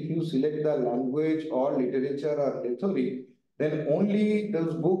category, if you select the language or literature or rhetoric, then only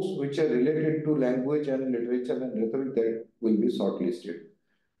those books which are related to language and literature and rhetoric that will be shortlisted.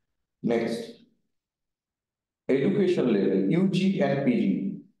 Next, education level, UG and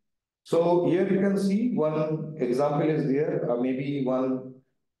PG. So here you can see one example is there. Maybe one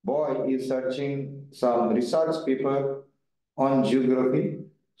boy is searching some research paper on geography.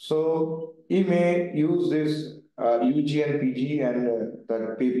 So he may use this UG and PG, and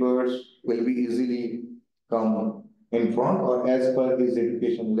the papers will be easily come in front, or as per his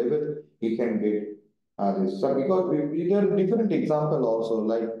education level, he can get this. So because there are different example also,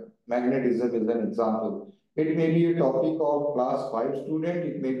 like magnetism is an example. It may be a topic of class 5 student,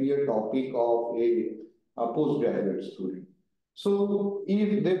 it may be a topic of a postgraduate student. So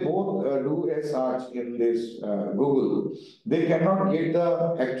if they both do a search in this Google, they cannot get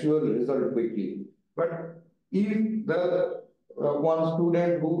the actual result quickly. But if the one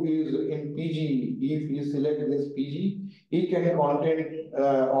student who is in PG, if he select this PG, he can content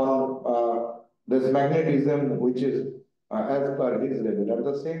on this magnetism, which is as per his level. At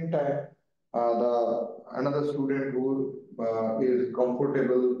the same time, the another student who is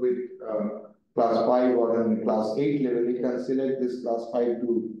comfortable with class 5 or in class 8 level, he can select this class 5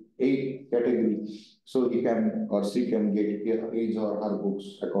 to 8 category, so he can or she can get his or her books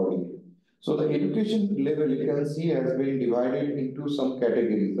accordingly. So the education level, you can see, has been divided into some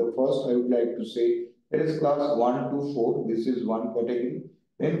categories. The first I would like to say, there is class 1 to 4, this is one category.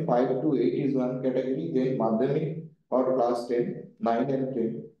 Then 5 to 8 is one category. Then Madhyamik or class 10, 9 and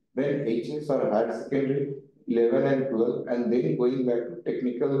 10. Then HS or higher secondary, 11 and 12. And then going back to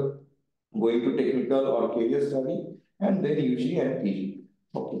technical, going to technical or career study, and then UG and PG.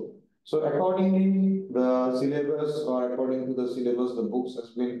 Okay. So accordingly, the syllabus, or according to the syllabus, the books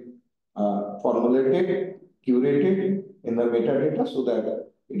has been formulated, curated in the metadata, so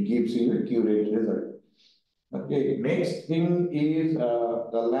that it gives you a curated result. Okay, next thing is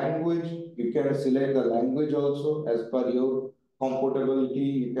the language. You can select the language also as per your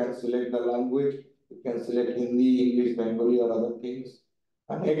comfortability. You can select the language. You can select Hindi, English, Bengali, or other things.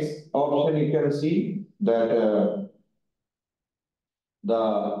 And next option, you can see that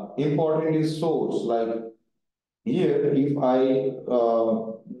the important is source. Like here, if I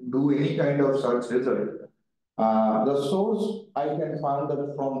do any kind of search result, the source, I can find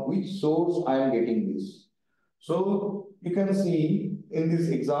that from which source I am getting this. So you can see in this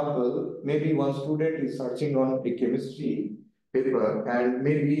example, maybe one student is searching on a chemistry paper, and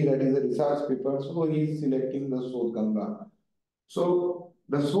maybe that is a research paper, so he is selecting the source Ganga. So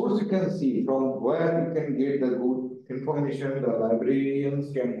the source, you can see from where you can get the good information. The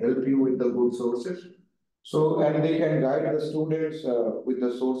librarians can help you with the good sources. So, and they can guide the students with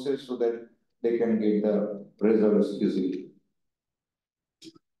the sources, so that they can get the results easily.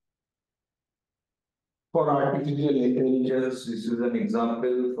 For artificial intelligence, this is an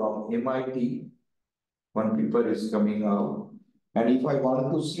example from MIT. One paper is coming out. And if I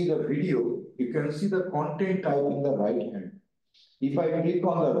want to see the video, you can see the content type in the right hand. If I click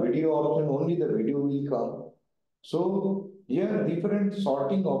on the video option, only the video will come. So here different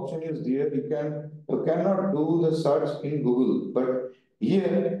sorting option is there. You cannot do the search in Google, but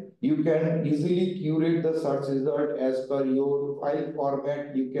here you can easily curate the search result as per your file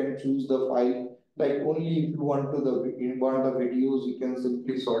format. You can choose the file. Like only if you want the videos, you can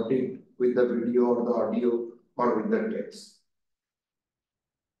simply sort it with the video or the audio or with the text.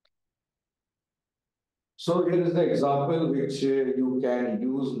 So here is the example which you can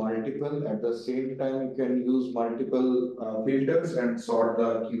use multiple. At the same time, you can use multiple filters and sort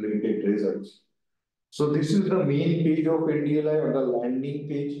the curated results. So this is the main page of NDLI, or the landing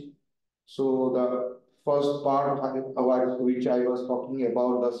page. So the first part which I was talking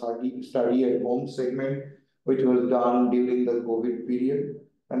about, the study at home segment, which was done during the COVID period.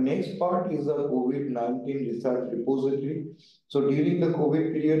 The next part is the COVID-19 research repository. So during the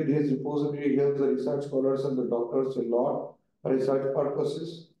COVID period, this repository helps the research scholars and the doctors a lot for research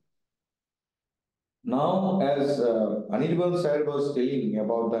purposes. Now, as Anirban sir was telling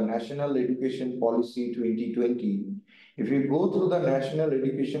about the National Education Policy 2020, if you go through the National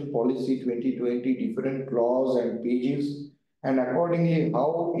Education Policy 2020, different clause and pages, and accordingly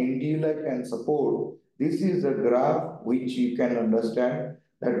how NDLI can support, this is a graph which you can understand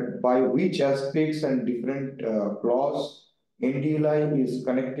that by which aspects and different clause NDLI is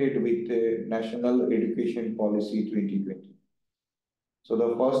connected with the National Education Policy 2020. So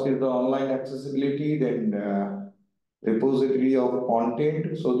the first is the online accessibility, then repository of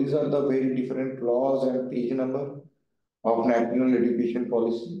content. So these are the very different laws and page number of National Education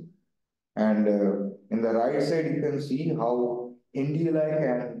Policy. And in the right side, you can see how NDLI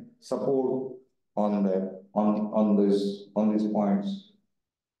can support on these points.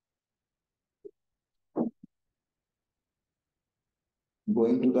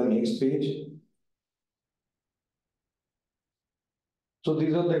 Going to the next page. So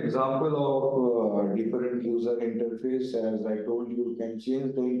these are the example of different user interface. As I told you, you can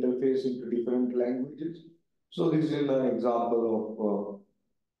change the interface into different languages. So this is an example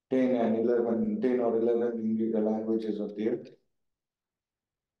 10 and 11, 10 or 11 English languages are there.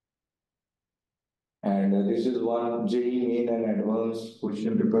 And this is one JEE main and advanced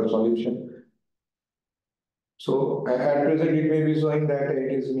question paper solution. So at present it may be showing that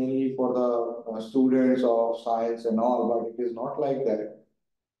it is mainly for the students of science and all, but it is not like that.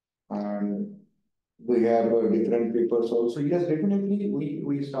 And we have different papers also. Yes, definitely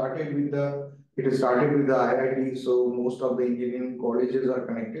we started with it started with the IIT, so most of the engineering colleges are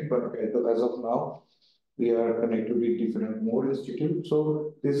connected, but as of now, we are connected with different more institutes.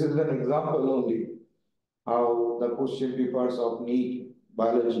 So this is an example only how the question papers of NEET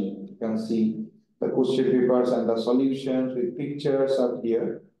biology, you can see the question papers and the solutions with pictures are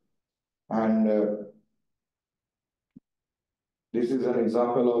here. And this is an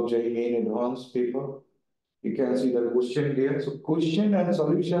example of JEE main advanced paper. You can see the question there. So question and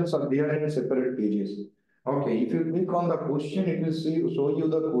solutions are there in separate pages. Okay, if you click on the question, it will show you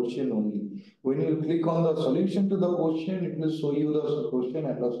the question only. When you click on the solution to the question, it will show you the question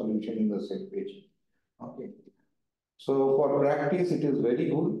and the solution in the same page. Okay. So for practice, it is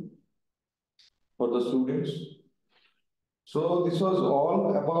very good for the students. So this was all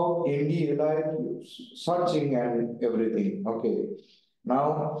about NDLI searching and everything. Okay.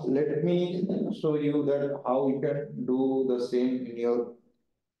 Now let me show you that how you can do the same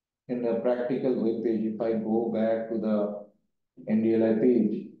in the practical web page. If I go back to the NDLI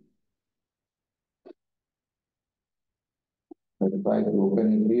page, let's try to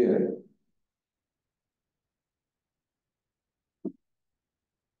open it here.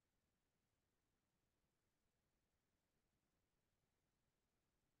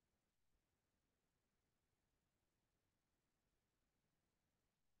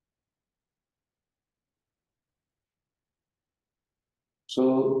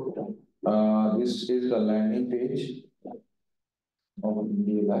 So this is the landing page of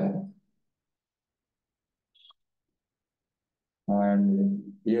NDLI. And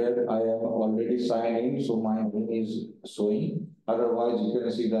here I am already signed in, so my name is showing. Otherwise, you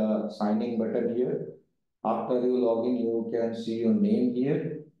can see the signing button here. After you log in, you can see your name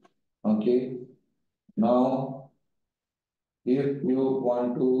here. Okay. Now, if you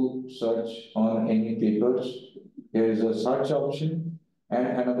want to search on any papers, there is a search option and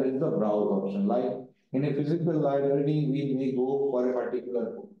another is the browse option. Like in a physical library, we may go for a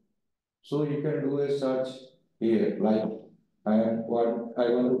particular book. So you can do a search here. Like I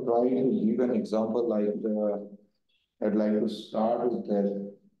want to try to give an example. Like I'd like to start with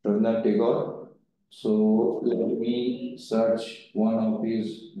Rabindranath Tagore. So let me search one of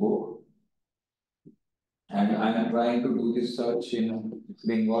his book, and I am trying to do this search in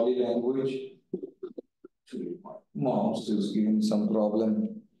Bengali language. Actually, my mouse is giving some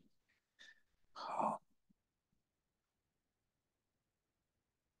problem.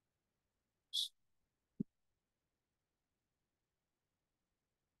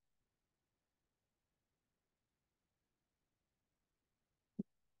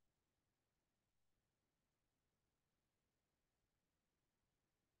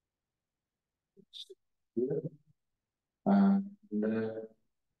 And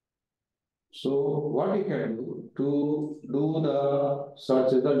so what you can do to do the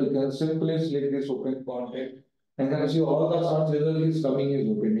search result, you can simply select this open content and can see all the search result is coming is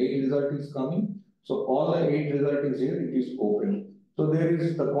open. 8 result is coming. So all the 8 result is here, it is open. So there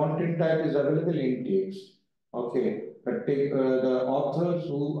is the content type is available in text. Okay, but take the authors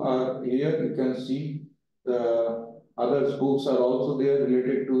who are here, you can see the others books are also there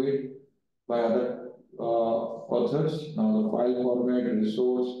related to it by other authors. Now the file format,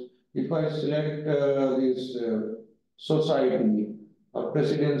 resource. If I select this society,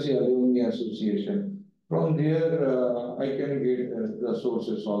 Presidency Alumni Association, from there I can get the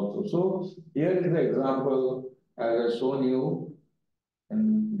sources also. So here is the example as I shown you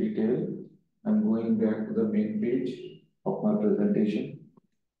in detail. I'm going back to the main page of my presentation.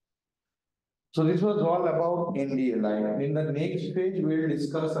 So this was all about NDLI. In the next page, we will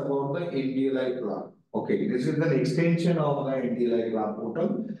discuss about the NDLI plan. Okay, this is an extension of the NDLI plan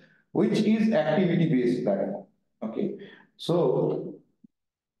portal, which is activity-based platform. Okay, so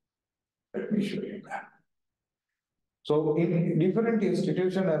let me show you that. So in different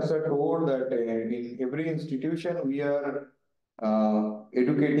institutions, as I told that in every institution, we are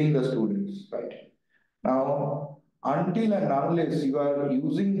educating the students, right? Now, until and unless you are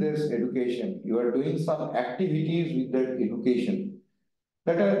using this education, you are doing some activities with that education,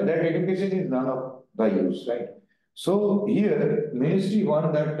 that education is none of the use, right? So here, ministry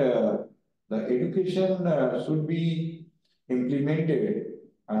want that the education should be implemented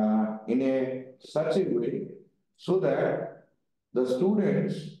in a such a way so that the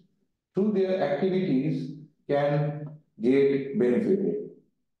students through their activities can get benefited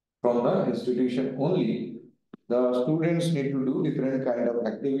from the institution only. The students need to do different kind of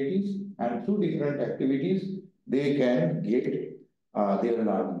activities, and through different activities they can get their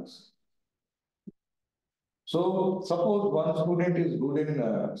learnings. So suppose one student is good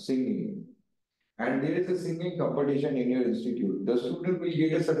in singing, and there is a singing competition in your institute. The student will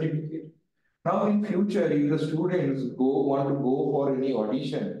get a certificate. Now in future, if the students want to go for any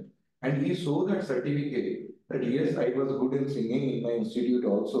audition and he show that certificate that yes, I was good in singing in my institute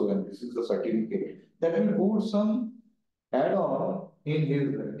also, and this is the certificate, that will put some add-on in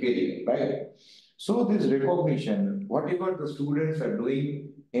his career, right? So this recognition, whatever the students are doing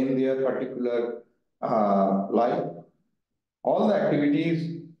in their particular life, all the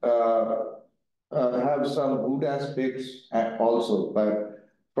activities have some good aspects also, but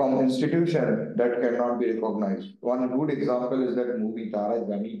from institution that cannot be recognized. One good example is that movie Tara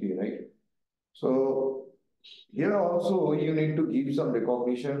Zameen Pe, right? So here also you need to give some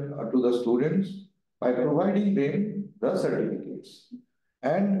recognition to the students by providing them the certificates.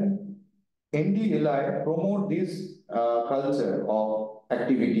 And NDLI promote this culture of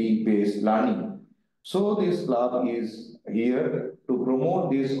activity-based learning. So this club is here to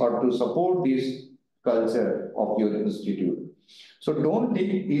promote this or to support this culture of your institute. So don't take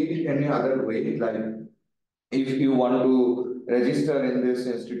it any other way, like if you want to register in this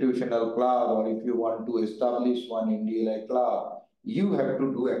institutional club or if you want to establish one NDLI club, you have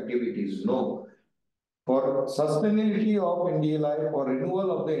to do activities. No, for sustainability of NDLI, for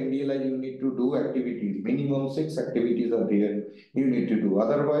renewal of the NDLI, you need to do activities. Minimum 6 activities are there you need to do.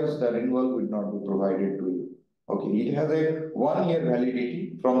 Otherwise, the renewal will not be provided to you. Okay, it has a 1 year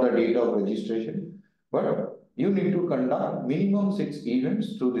validity from the date of registration, but you need to conduct minimum 6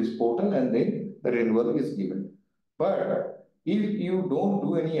 events through this portal and then the renewal is given. But if you don't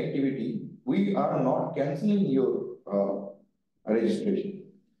do any activity, we are not cancelling your registration.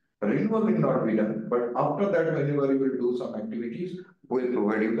 Renewal will not be done, but after that, whenever you will do some activities, we will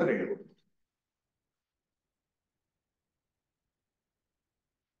provide you the renewal.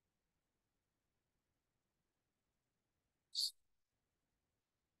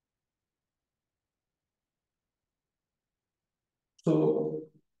 So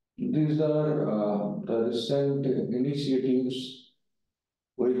these are the recent initiatives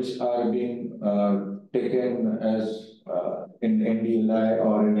which are being taken as in NDLI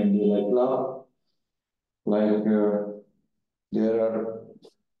or in NDLI club. Like there are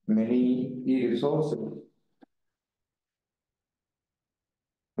many e-resources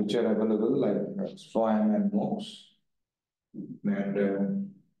which are available, like SWAM and MOOCs. And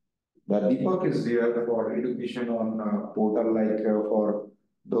the Deepak is there for education on portal, like for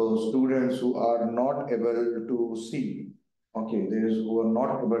those students who are not able to see. Okay, there is who are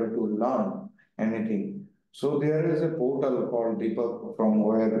not able to learn anything. So there is a portal called Deepak from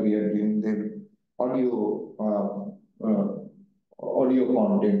where we are giving them audio audio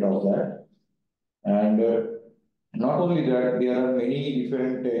content of that. And not only that, there are many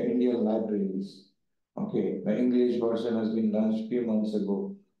different Indian libraries. Okay, the English version has been launched few months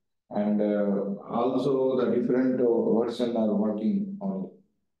ago, and also the different version are working on it.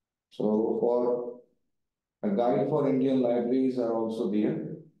 So for a guide for Indian libraries are also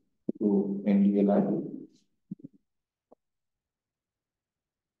there to NDLI.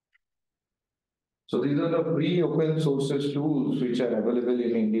 So these are the free open sources tools which are available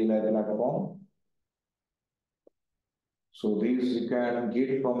in NDLI platform. So these you can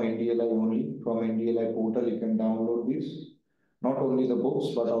get from NDLI only. From NDLI portal you can download this. Not only the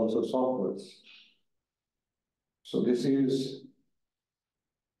books but also softwares. So this is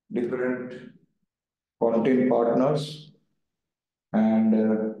different content partners,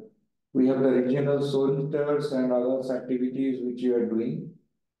 and we have the regional centers and other activities which we are doing.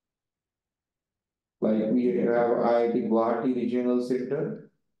 Like we have IIT Guwahati Regional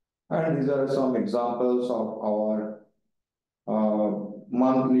Center, and these are some examples of our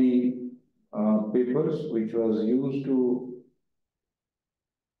monthly papers which was used to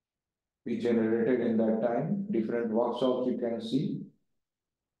be generated in that time. Different workshops you can see.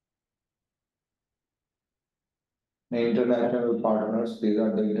 The international partners, these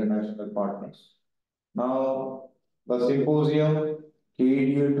are the international partners. Now, the symposium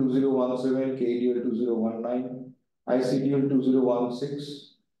KEDL 2017, KEDL 2019, ICDL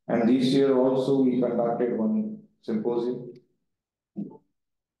 2016, and this year also we conducted one symposium.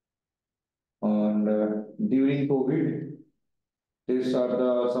 And during COVID, these are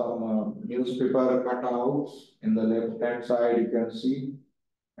the some newspaper cutouts. In the left hand side, you can see,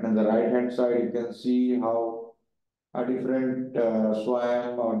 and on the right hand side, you can see how a different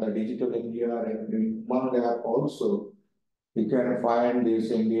SWAM or the Digital India and one app also, you can find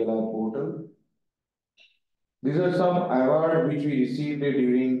this NDLI portal. These are some awards which we received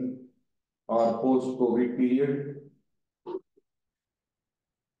during our post-COVID period.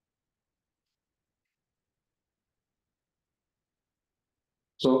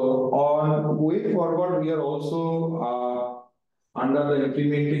 So on way forward, we are also under the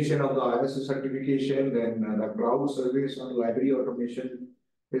implementation of the ISO certification, then the cloud service on library automation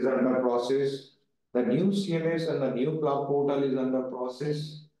is under process. The new CMS and the new cloud portal is under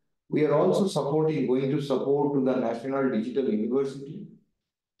process. We are also going to support to the National Digital University.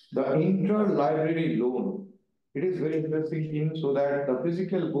 The intra-library loan, it is very interesting thing so that the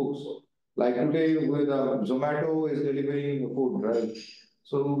physical books, like today with Zomato is delivering food, right?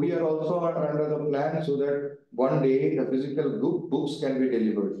 So we are also under the plan so that one day the physical books can be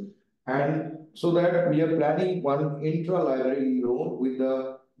delivered. And so that we are planning one intra-library loan with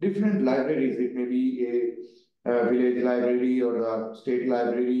the different libraries. It may be a village library or the state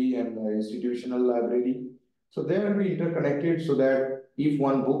library and the institutional library. So they will be interconnected so that if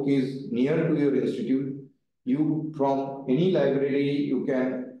one book is near to your institute, you from any library, you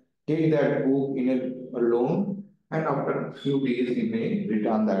can take that book in a loan and after a few days you may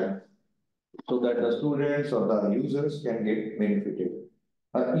return that so that the students or the users can get benefited.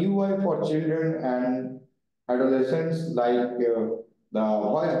 UI for children and adolescents like the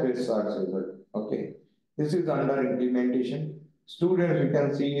voice-based search result. Okay, this is under implementation. Students, you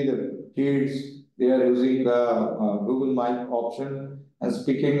can see the kids, they are using the Google Mic option and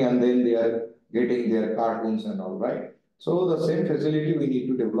speaking, and then they are getting their cartoons and all, right? So the same facility we need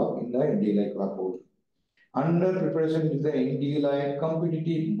to develop in the NDLI cloud. Under preparation is the NDLI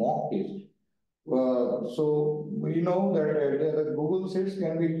competitive mock test. So we know that the Google Sheets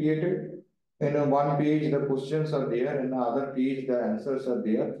can be created. In one page, the questions are there, and the other page, the answers are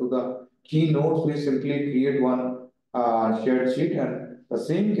there. So the keynotes, we simply create one shared sheet, and the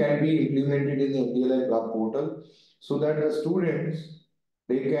same can be implemented in the NDLI Club portal, so that the students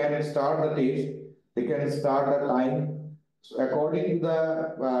they can start the test, they can start the time according to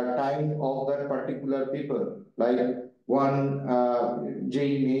the time of that particular paper, like one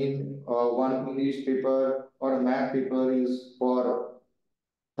JEE main or one English paper or a math paper is for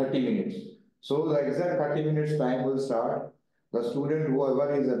 30 minutes. So the exact 30 minutes time will start. The student,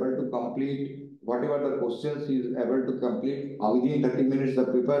 whoever is able to complete whatever the questions he is able to complete within 30 minutes, the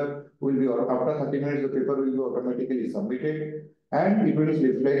paper will be, after 30 minutes, the paper will be automatically submitted and it will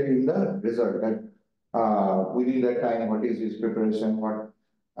reflect in the result that within that time what is his preparation, what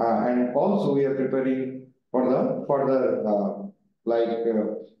and also we are preparing for the further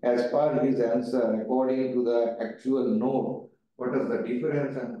as per his answer according to the actual note, what is the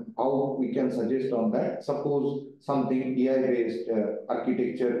difference and how we can suggest on that. Suppose something AI-based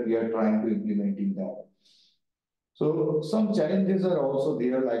architecture we are trying to implement in that. So some challenges are also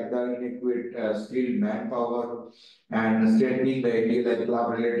there, like the inadequate skilled manpower and strengthening the NDLI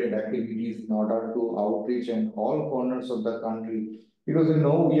club-related activities in order to outreach in all corners of the country. Because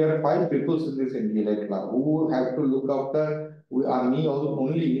we are 5 people in this NDLI club who have to look after. Me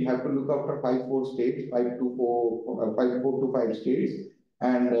only have to look after 5 4 states, 5 to 5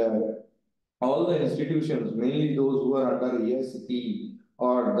 and all the institutions, mainly those who are under EICT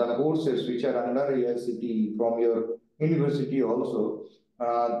or the courses which are under EICT from your university also,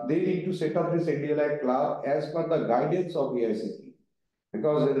 they need to set up this NDLI club as per the guidance of EICT.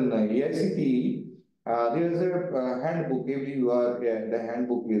 Because in EICT, there is a handbook, every year the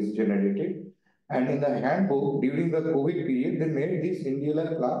handbook is generated. And in the handbook, during the COVID period, they made this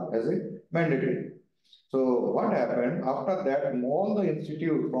NDLI club as a mandatory. So what happened after that? All the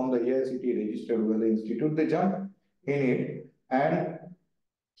institute from the AICT registered with the institute, they jumped in it, and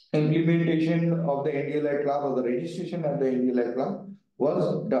implementation of the NDLI club or the registration of the NDLI club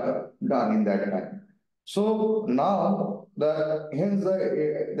was done in that time. So now the hence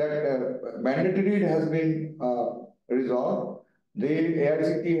that mandatory has been resolved. The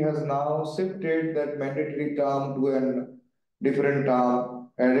AICT has now shifted that mandatory term to a different term,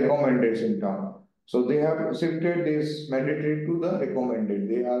 a recommendation term. So they have shifted this mandatory to the recommended.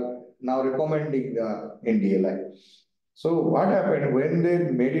 They are now recommending the NDLI. So what happened when they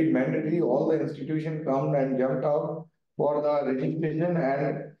made it mandatory? All the institutions come and jumped out for the registration,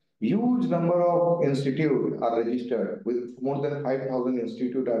 and huge number of institutes are registered. With more than 5,000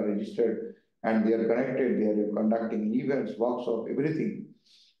 institutes are registered, and they are connected. They are conducting events, workshops, everything.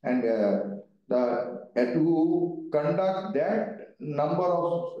 And to conduct that number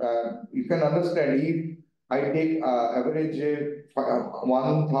of, you can understand if I take average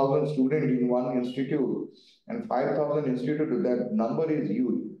 1,000 students in one institute and 5,000 institute, that number is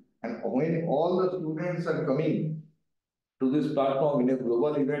huge. And when all the students are coming to this platform in a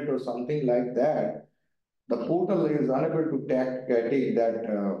global event or something like that, the portal is unable to take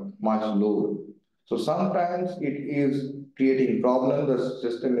that much load. So sometimes it is creating problem. The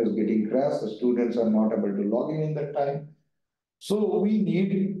system is getting crashed. The students are not able to log in that time. So we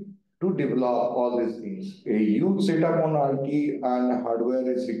need to develop all these things. A huge setup on IT and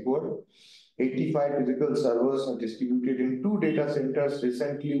hardware is required. 85 physical servers are distributed in 2 data centers.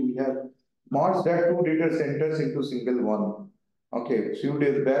 Recently, we have merged that 2 data centers into single one. Okay, few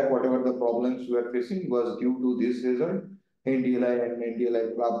days back, whatever the problems we were facing was due to this result. NDLI and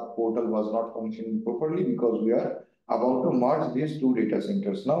NDLI club portal was not functioning properly because we are about to merge these 2 data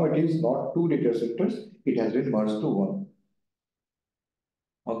centers. Now it is not 2 data centers, it has been merged to one.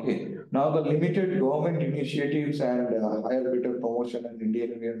 Okay, now the limited government initiatives and higher better promotion in India,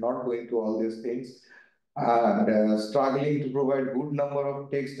 we are not going to all these things and struggling to provide good number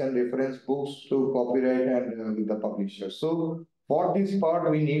of text and reference books to copyright and with the publishers. So for this part,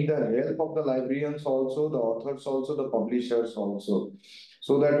 we need the help of the librarians also, the authors also, the publishers also,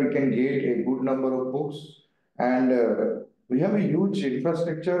 so that we can get a good number of books. And we have a huge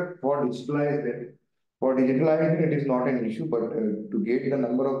infrastructure for digitalized. For digitalizing, it is not an issue, but to get the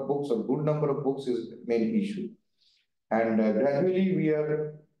number of books, a good number of books is the main issue. And gradually we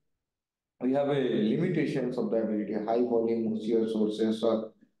have a limitations of the ability, high volume OCR sources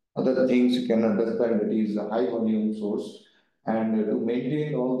or other things you can understand that is a high volume source. And to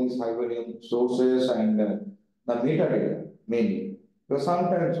maintain all these high volume sources and the metadata mainly. Because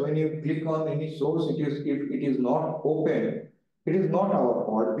sometimes when you click on any source, if it is not open, it is not our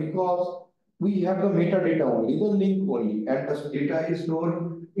fault because we have the metadata only, the link only, and the data is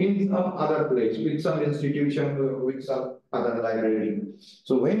stored in some other place, with some institution, with some other library.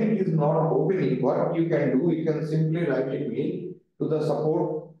 So when it is not opening, what you can do, you can simply write a mail to the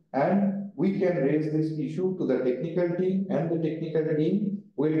support and we can raise this issue to the technical team and the technical team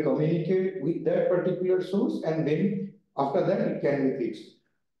will communicate with that particular source and then after that it can be fixed.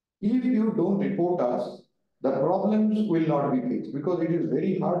 If you don't report us, the problems will not be fixed because it is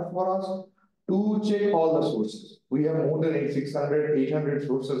very hard for us to check all the sources. We have more than 600, 800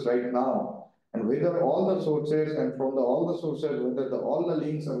 sources right now. And whether all the sources and from all the sources, whether all the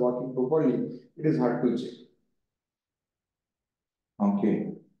links are working properly, it is hard to check. Okay.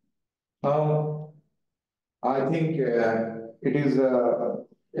 I think it is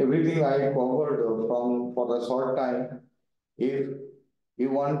everything I covered from for the short time. If you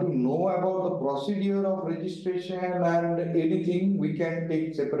want to know about the procedure of registration and anything, we can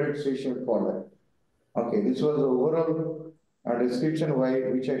take separate session for that. Okay, this was the overall description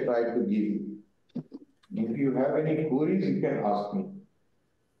which I tried to give. If you have any queries, you can ask me.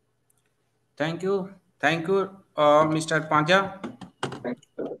 Thank you, Mr. Panja,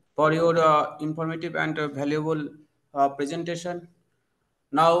 for your informative and valuable presentation.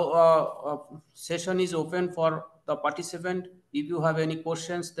 Now, session is open for the participant. If you have any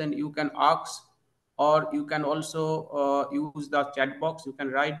questions, then you can ask, or you can also use the chat box. You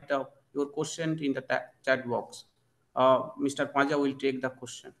can write your question in the chat box. Mr. Panja will take the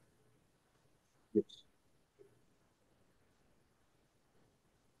question. Yes.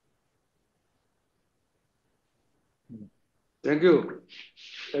 Thank you.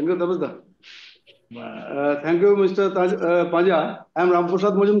 Thank you, Tapasda. Thank you, Mr. Panja. I am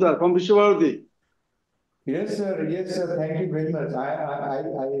Ramprasad Majumdar from Visva-Bharati. Yes, sir. Yes, sir. Thank you very much.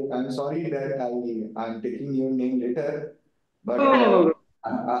 I'm sorry that I'm taking your name later, but No.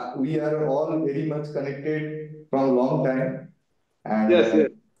 we are all very much connected from long time. And Yes.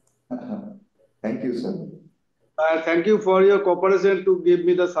 thank you, sir. Thank you for your cooperation to give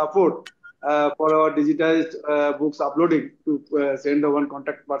me the support for our digitized books uploading to send the one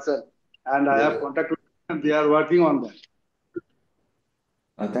contact person. And I have contacted them. They are working on that.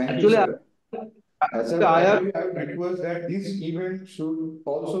 Thank Actually, you, sir. Sir, I would request that this event should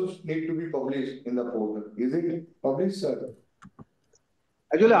also need to be published in the portal. Is it published, sir?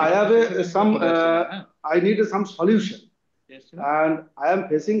 Actually, I have I need some solution. Yes, and I am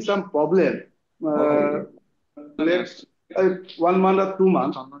facing some problem. Next 1 month or 2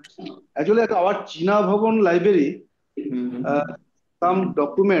 months. Actually, at our China Bhavan library, some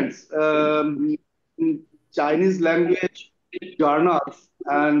documents, Chinese language journals,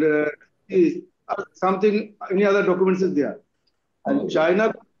 and something, any other documents is there. And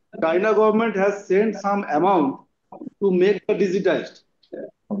China government has sent some amount to make the digitized.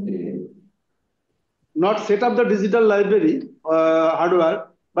 Not set up the digital library hardware,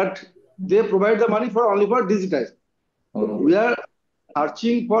 but they provide the money for only for digitized. We are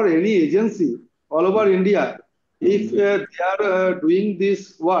searching for any agency all over India. If they are doing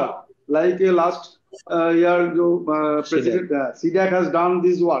this work, like last year, President CDAC has done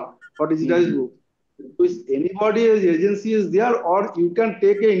this work for digitized book. If anybody agency is there, or you can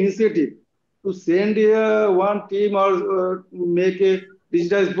take an initiative to send one team or make a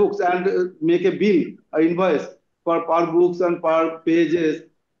digitized books and make a bill, a invoice for per books and per pages,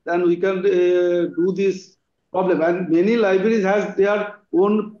 then we can do this problem. And many libraries has their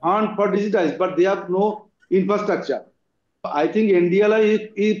own fund for digitize, but they have no infrastructure. I think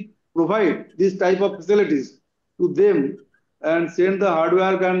NDLI if provide this type of facilities to them and send the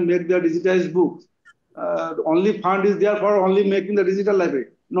hardware and make the digitized books. Only fund is there for only making the digital library,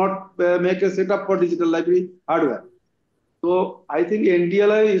 not make a setup for digital library hardware. So I think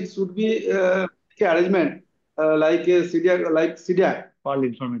NDLI it should be arrangement like a CDAC, All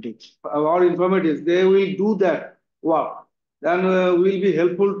informatics. or informatics. They will do that work. Then will be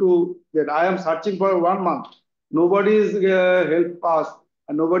helpful to that. I am searching for 1 month. Nobody is help us,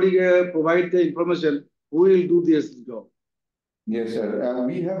 and nobody provide the information. Who will do this job? Yes, sir.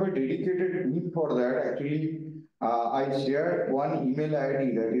 We have a dedicated team for that. Actually, I shared one email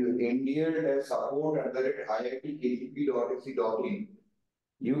ID, that is ndl.support@iitkgp.ac.in.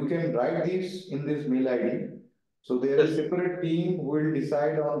 You can write this in this mail ID. So there is a separate team who will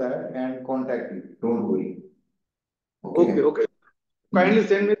decide on that and contact you. Don't worry. Okay, okay. Kindly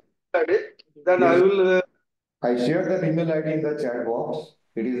send me the ID. Then I Yes. will. I shared that email ID in the chat box.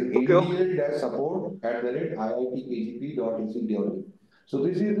 It is Okay, okay. ndl-support@iitkgp.ac.in. So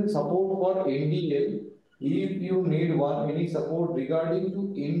this is the support for NDL. If you need any support regarding to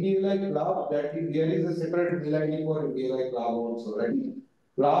NDLI club, there is a separate mail ID for NDLI club also, right?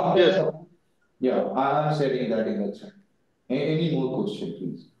 Club Yes. support. Yeah, I am sharing that in the chat. Any more question,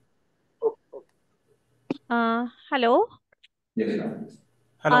 please? Hello. Yes, ma'am.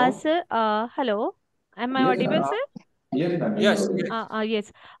 Hello. Sir, hello. Am I Yes, audible, ma'am. sir? Yes, ma'am. Yes, Yes. Yes.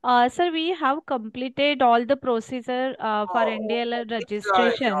 Sir, we have completed all the procedure for NDLI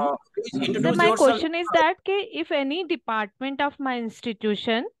registration. Please Sir, introduce my yourself. question is that if any department of my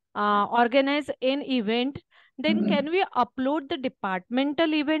institution organize an event, then can we upload the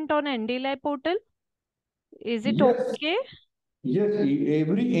departmental event on NDLI portal? Is it Yes. okay? Yes,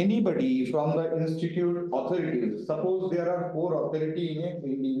 anybody from the institute authorities, suppose there are 4 authority in an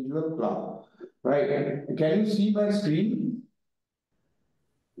individual club, right? Can you see my screen?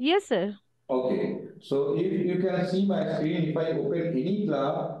 Yes, sir. Okay, so if you can see my screen, if I open any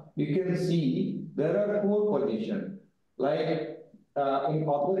club, you can see there are 4 positions. Like in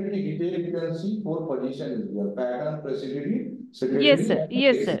authority detail, you can see 4 positions here: pattern, secretary, Yes, sir. and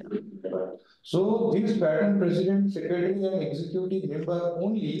Yes, sir. executive member. So these pattern, president, secretary, and executive member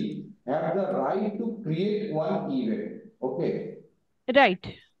only have the right to create one event. Okay. Right.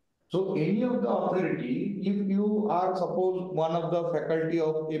 So any of the authority, if you are suppose one of the faculty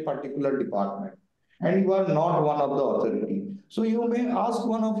of a particular department and you are not one of the authority, so you may ask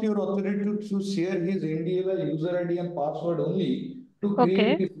one of your authority to share his NDLI user ID and password only to create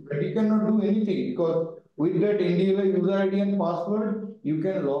Okay. this. But you cannot do anything because with that NDLI user ID and password, you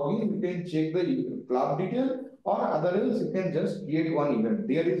can log in, you can check the club detail, or other else you can just create one event.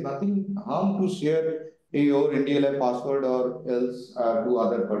 There is nothing harm to share your NDLI password or else to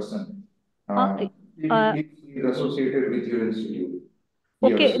other person. Uh, uh, It is associated with your institute.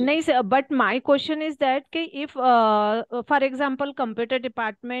 Okay, Yes. nice. But my question is that if, for example, computer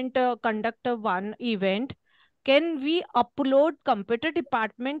department conduct one event, can we upload computer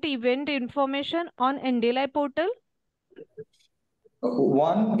department event information on NDLI portal?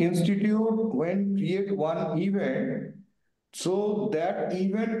 One institute when create one event, so that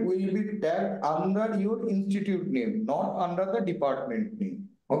event will be tagged under your institute name, not under the department name.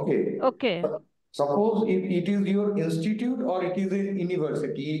 Okay. Okay. Suppose if it is your institute or it is a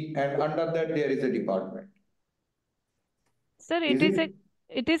university and under that there is a department. Sir, Is it?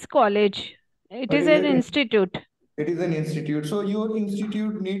 it is college. It It is is an institute. It is an institute. So your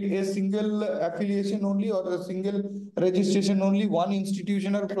institute need a single affiliation only or a single registration only, one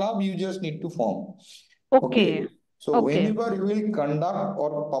institution or club you just need to form. Okay. So Okay. whenever you will conduct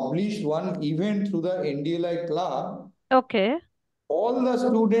or publish one event through the NDLI club, Okay. all the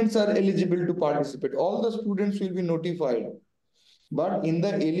students are eligible to participate. All the students will be notified. But in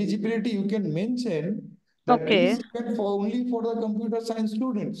the eligibility, you can mention that Okay. this event for only for the computer science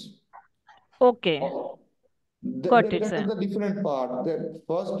students. Okay. Got it, That is sir. the different part. That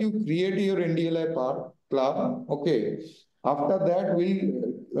first you create your NDLI part club. Okay. After that,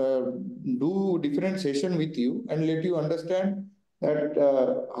 we'll do different session with you and let you understand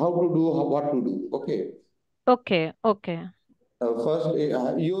that how to do, what to do. Okay. Okay, okay. First,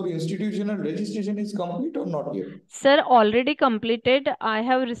 your institutional registration is complete or not yet? Sir, already completed. I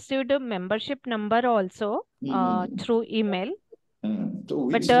have received a membership number also through email. So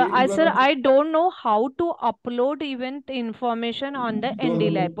which But state you sir, are? I don't know how to upload event information on the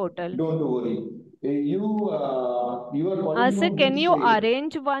NDLI portal. Don't worry. You are calling Sir, from can which you state?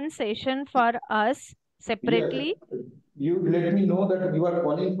 arrange one session for us separately? Yes. You let me know that you are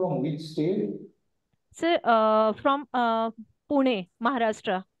calling from which state? Sir, from Pune,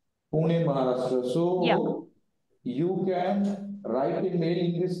 Maharashtra. Pune, Maharashtra. Yeah. So you can write a mail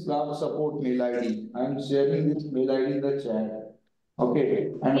in this club support mail ID. I am sharing this mail ID in the chat.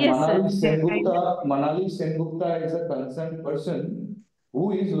 Okay. And Yes, sir. Manali Sengupta is a concerned person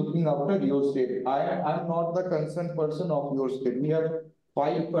who is looking after your state. I am not the concerned person of your state. We have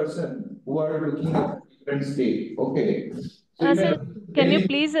 5 persons who are looking at different state. Okay. So you Sir, can can you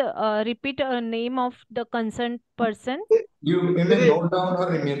please repeat a name of the concerned person? you may note down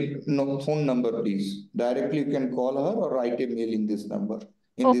her email, no, phone number, please. Directly you can call her or write a mail in this number,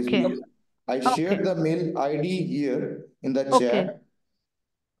 in this Okay. mail. I Okay. shared the mail ID here in the Okay. chat,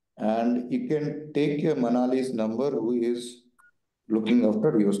 and you can take your Manali's number who is looking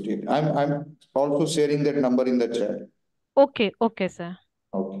after your state. I'm also sharing that number in the chat. Okay. Okay, sir.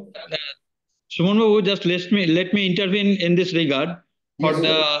 Okay. Suman Babu, just let me intervene in this regard for Yes, sir.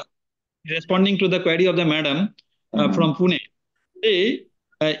 the responding to the query of the madam from Pune. Say,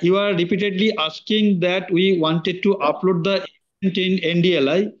 you are repeatedly asking that we wanted to upload the event in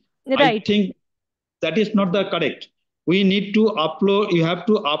NDLI. I Right. think that is not the correct. We need to upload, you have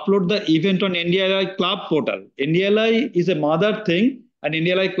to upload the event on NDLI club portal. NDLI is a mother thing, and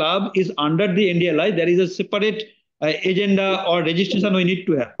NDLI club is under the NDLI. There is a separate agenda or registration we need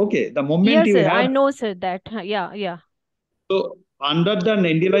to have. Okay, the moment Yes, you sir. I have, know, sir, that. Yeah, yeah. so under the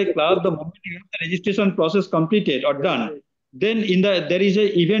NDLI club, the moment you have the registration process completed or done, then there is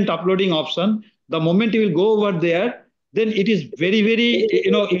a event uploading option. The moment you will go over there, then it is very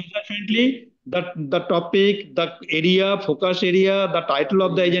user friendly. The topic, the area, focus area, the title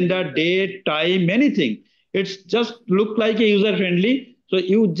of the agenda, date, time, anything. It's just look like a user friendly. So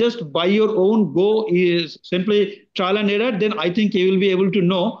you just by your own go is simply trial and error. Then I think you will be able to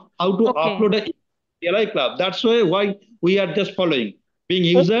know how to Okay. upload a NDLI club. That's why we are just following. Being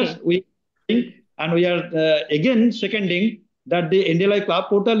users, Okay. we and we are again seconding that the NDLI club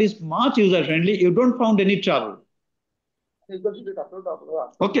portal is much user friendly. You don't find any trouble.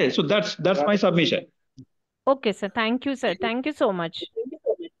 Okay, so that's my submission. Okay, sir. Thank you, sir. Thank you so much.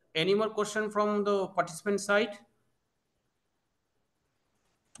 Any more question from the participant side?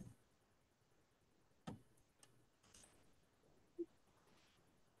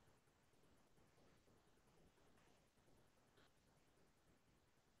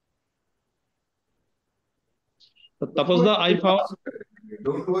 So Tapasda, I found.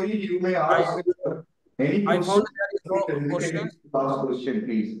 Don't worry, you may ask any I question. found there is no questions. Ask question,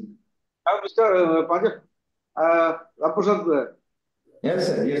 please. Mr. Panja, Rampusad, Yes,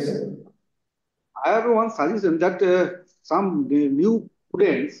 sir. Yes, sir. I have one suggestion that some new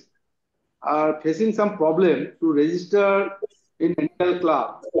students are facing some problem to register in NDL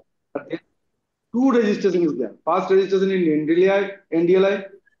club. But there two registrations is there. First registration in NDLI,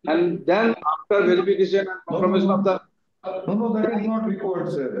 and then after verification and confirmation of the. No, that is not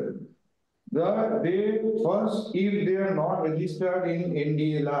required, sir. They first, if they are not registered in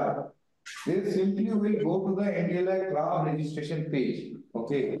NDLI, they simply will go to the NDLI club registration page.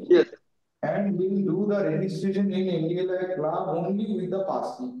 Okay. Yes. And will do the registration in NDLI club only with the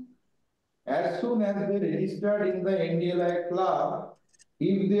passkey. As soon as they registered in the NDLI club,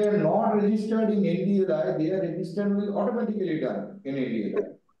 if they are not registered in NDLI, their registration will automatically done in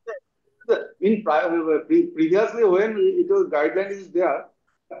NDLI. Previously, when it was guideline is there,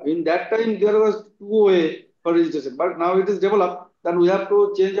 in that time there was two way for registration, but now it is developed. Then we have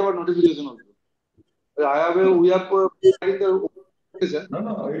to change our notification also. We have the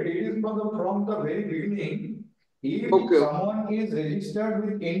No, it is from the very beginning. If okay. someone is registered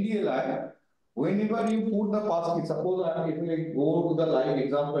with NDLI, whenever you put the passkey, suppose if we go to the live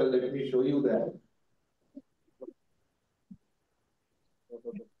example, let me show you that.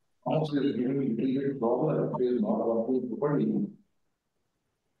 Mouse is giving me a little bit problem. It is not working properly.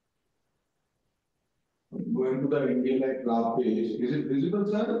 Going to the NDLI club page. Is it visible,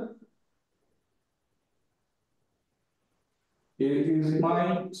 sir? Is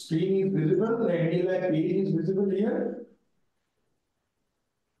my screen is visible? The NDLI page is visible here?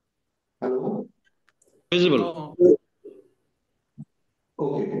 Hello? Visible. No.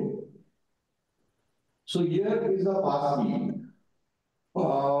 Okay. So here is the passkey.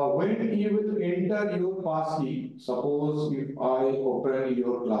 When you will enter your passkey, suppose if I open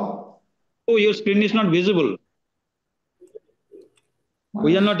your cloud. Oh, your screen is not visible.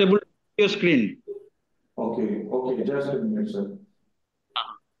 We are not able to see your screen. Okay, just a minute, sir.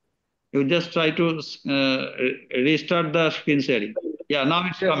 You just try to restart the screen sharing. Yeah, now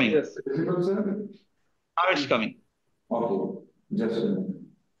it's coming. Yes. Visible, sir? Now it's coming. Okay, just a minute.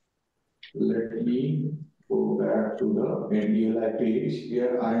 Let me go back to the NDLI page.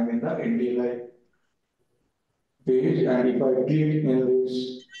 Here I am in the NDLI page, and if I click in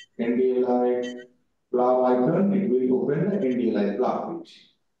this NDLI plug icon, it will open the NDLI plug page.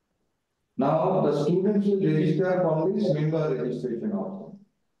 Now the students will register from this member registration also,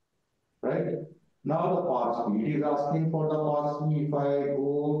 right? Now the passkey, it is asking for the passkey. If I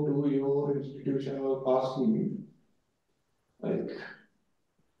go to your institutional passkey, like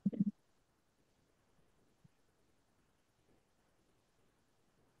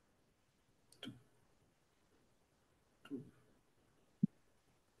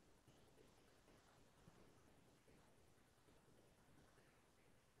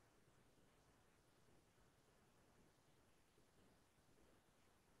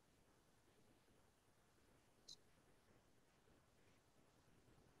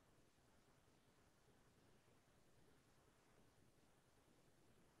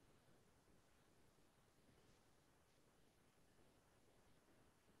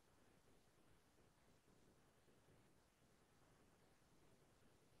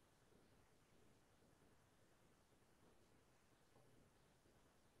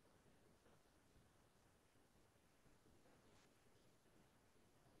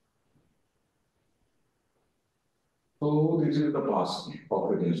so this is the passkey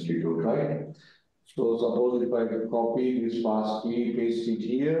of the institute, right? So suppose if I copy this passkey, paste it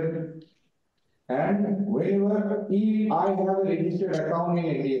here, and whenever if I have a registered account in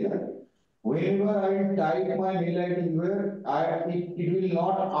NDLI, whenever I type my mail ID here, it will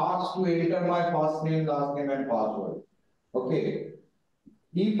not ask to enter my first name, last name, and password. Okay.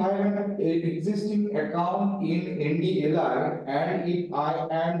 If I have an existing account in NDLI and if I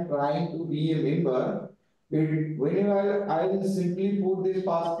am trying to be a member, whenever I will simply put this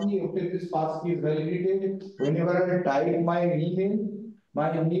passkey, okay, this passkey is validated. Whenever I type my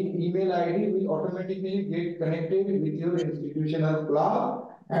email ID will automatically get connected with your institutional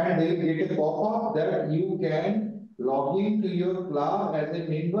club, and they will get a pop-up that you can log into your club as a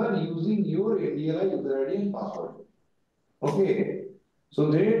member using your NDLI user ID and password. Okay. So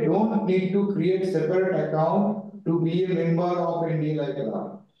they don't need to create separate account to be a member of NDLI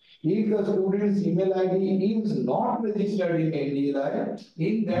club. If the student's email ID is not registered in NDLI,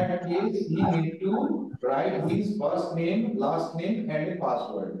 in that case, he need to write his first name, last name, and a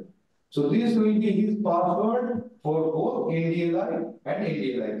password. So this will be his password for both NDLI and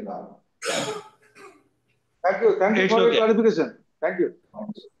NDLI club. Thank you. Thank you for your clarification. Thank you.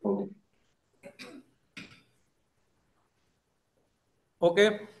 Okay.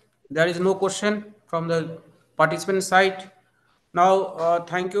 Okay, there is no question from the participant side. Now,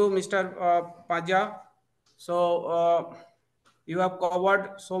 thank you, Mr. Panja. So, you have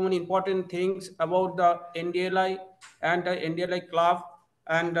covered so many important things about the NDLI and the NDLI club,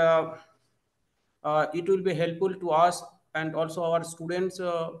 and it will be helpful to us and also our students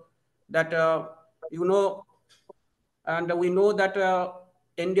that you know, and we know that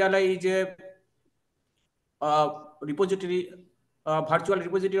NDLI is a repository, virtual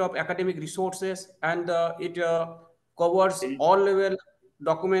repository of academic resources, and it covers all level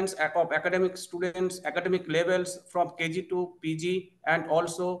documents of academic students, academic levels from KG to PG, and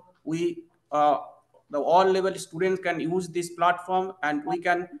also we the all level students can use this platform, and we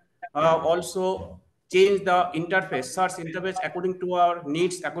can also change the interface, search interface according to our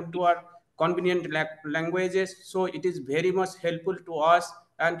needs, according to our convenient languages. So it is very much helpful to us,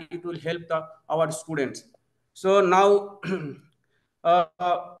 and it will help our students. So now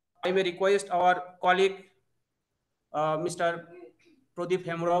I may request our colleague, Mr. Pradeep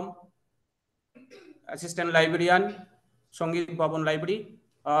Hemram, Assistant Librarian, Sangit Bhavan Library,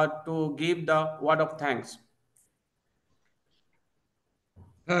 to give the word of thanks.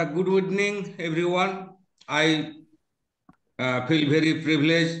 Good evening, everyone. I feel very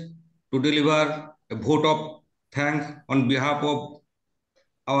privileged to deliver a vote of thanks on behalf of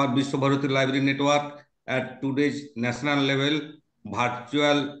our Visva-Bharati Library Network at today's national level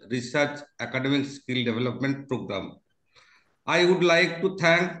virtual research academic skill development program. I would like to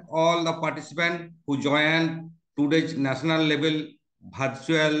thank all the participants who joined today's national level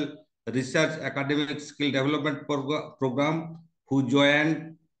virtual research academic skill development program, who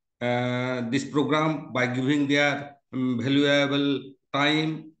joined this program by giving their valuable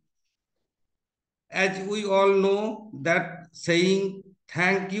time. As we all know that saying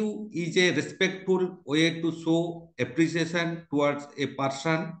thank you is a respectful way to show appreciation towards a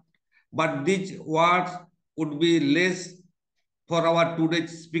person, but these words would be less for our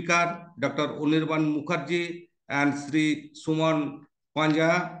today's speaker, Dr. Anirban Mukherjee and Sri Suman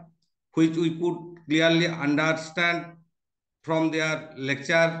Panja, which we could clearly understand from their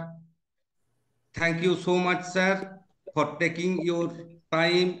lecture. Thank you so much, sir, for taking your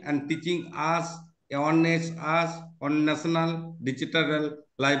time and teaching us, awareness us on National Digital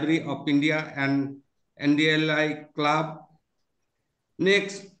Library of India and NDLI Club.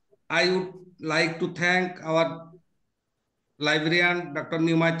 Next, I would like to thank our librarian, Dr.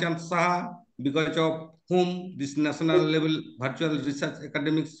 Nimachan Saha, because of whom this national level virtual research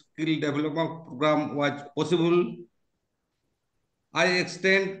academic skill development program was possible. I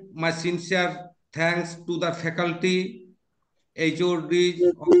extend my sincere thanks to the faculty, HODs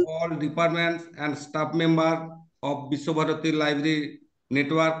of all departments and staff members of Visva-Bharati Library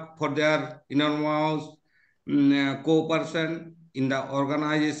Network for their enormous cooperation in the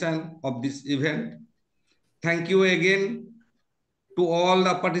organization of this event. Thank you again to all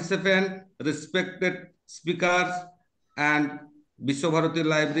the participants, respected speakers, and Visva-Bharati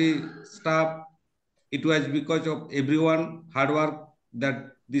Library staff. It was because of everyone hard work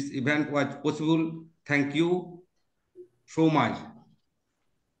that this event was possible. Thank you so much.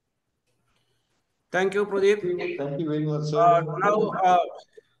 Thank you, Pradeep. Thank you very much, sir. Now,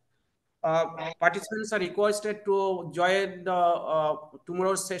 participants are requested to join the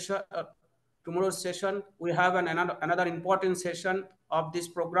tomorrow's session. Tomorrow's session, we have another important session of this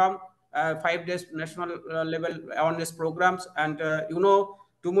program, 5 days national level awareness programs. And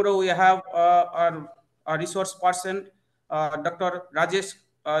tomorrow we have our resource person, Dr. Rajesh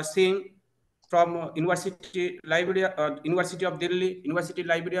Singh from University Library, University of Delhi, University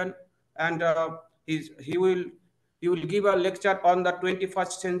Librarian, and he will give a lecture on the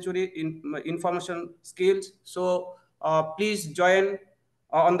 21st century information skills. So please join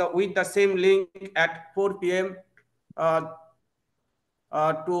with the same link at 4 p.m.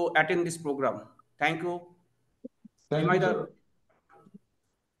 To attend this program. Thank you. Thank you, sir.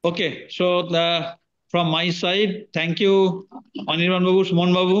 Okay, so from my side, thank you, Anirban Babu,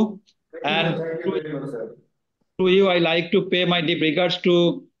 Suman Babu, and Thank you very much, sir. to you, I like to pay my deep regards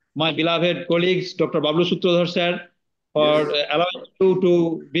to my beloved colleagues, Dr. Bablu Sutrodhar sir, for allowing you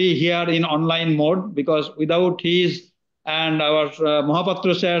to be here in online mode, because without his and our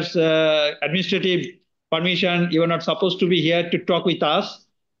Mahapatra sir's administrative permission, you are not supposed to be here to talk with us.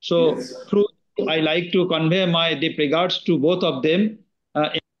 So Yes. through, I like to convey my deep regards to both of them.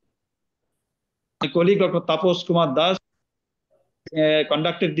 My colleague, Dr. Tapos Kumar Das,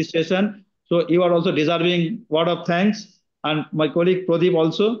 conducted this session. So you are also deserving word of thanks. And my colleague Pradeep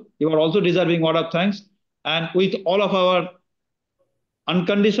also, you are also deserving word of thanks. And with all of our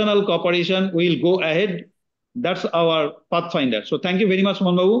unconditional cooperation, we will go ahead. That's our pathfinder. So thank you very much,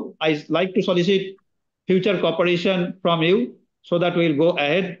 Suman Babu. I like to solicit future cooperation from you so that we will go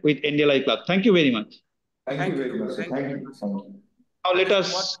ahead with NDLI Club. Thank you very much. Thank you very much, sir. Thank you. Now let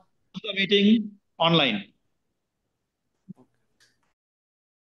us do the meeting online.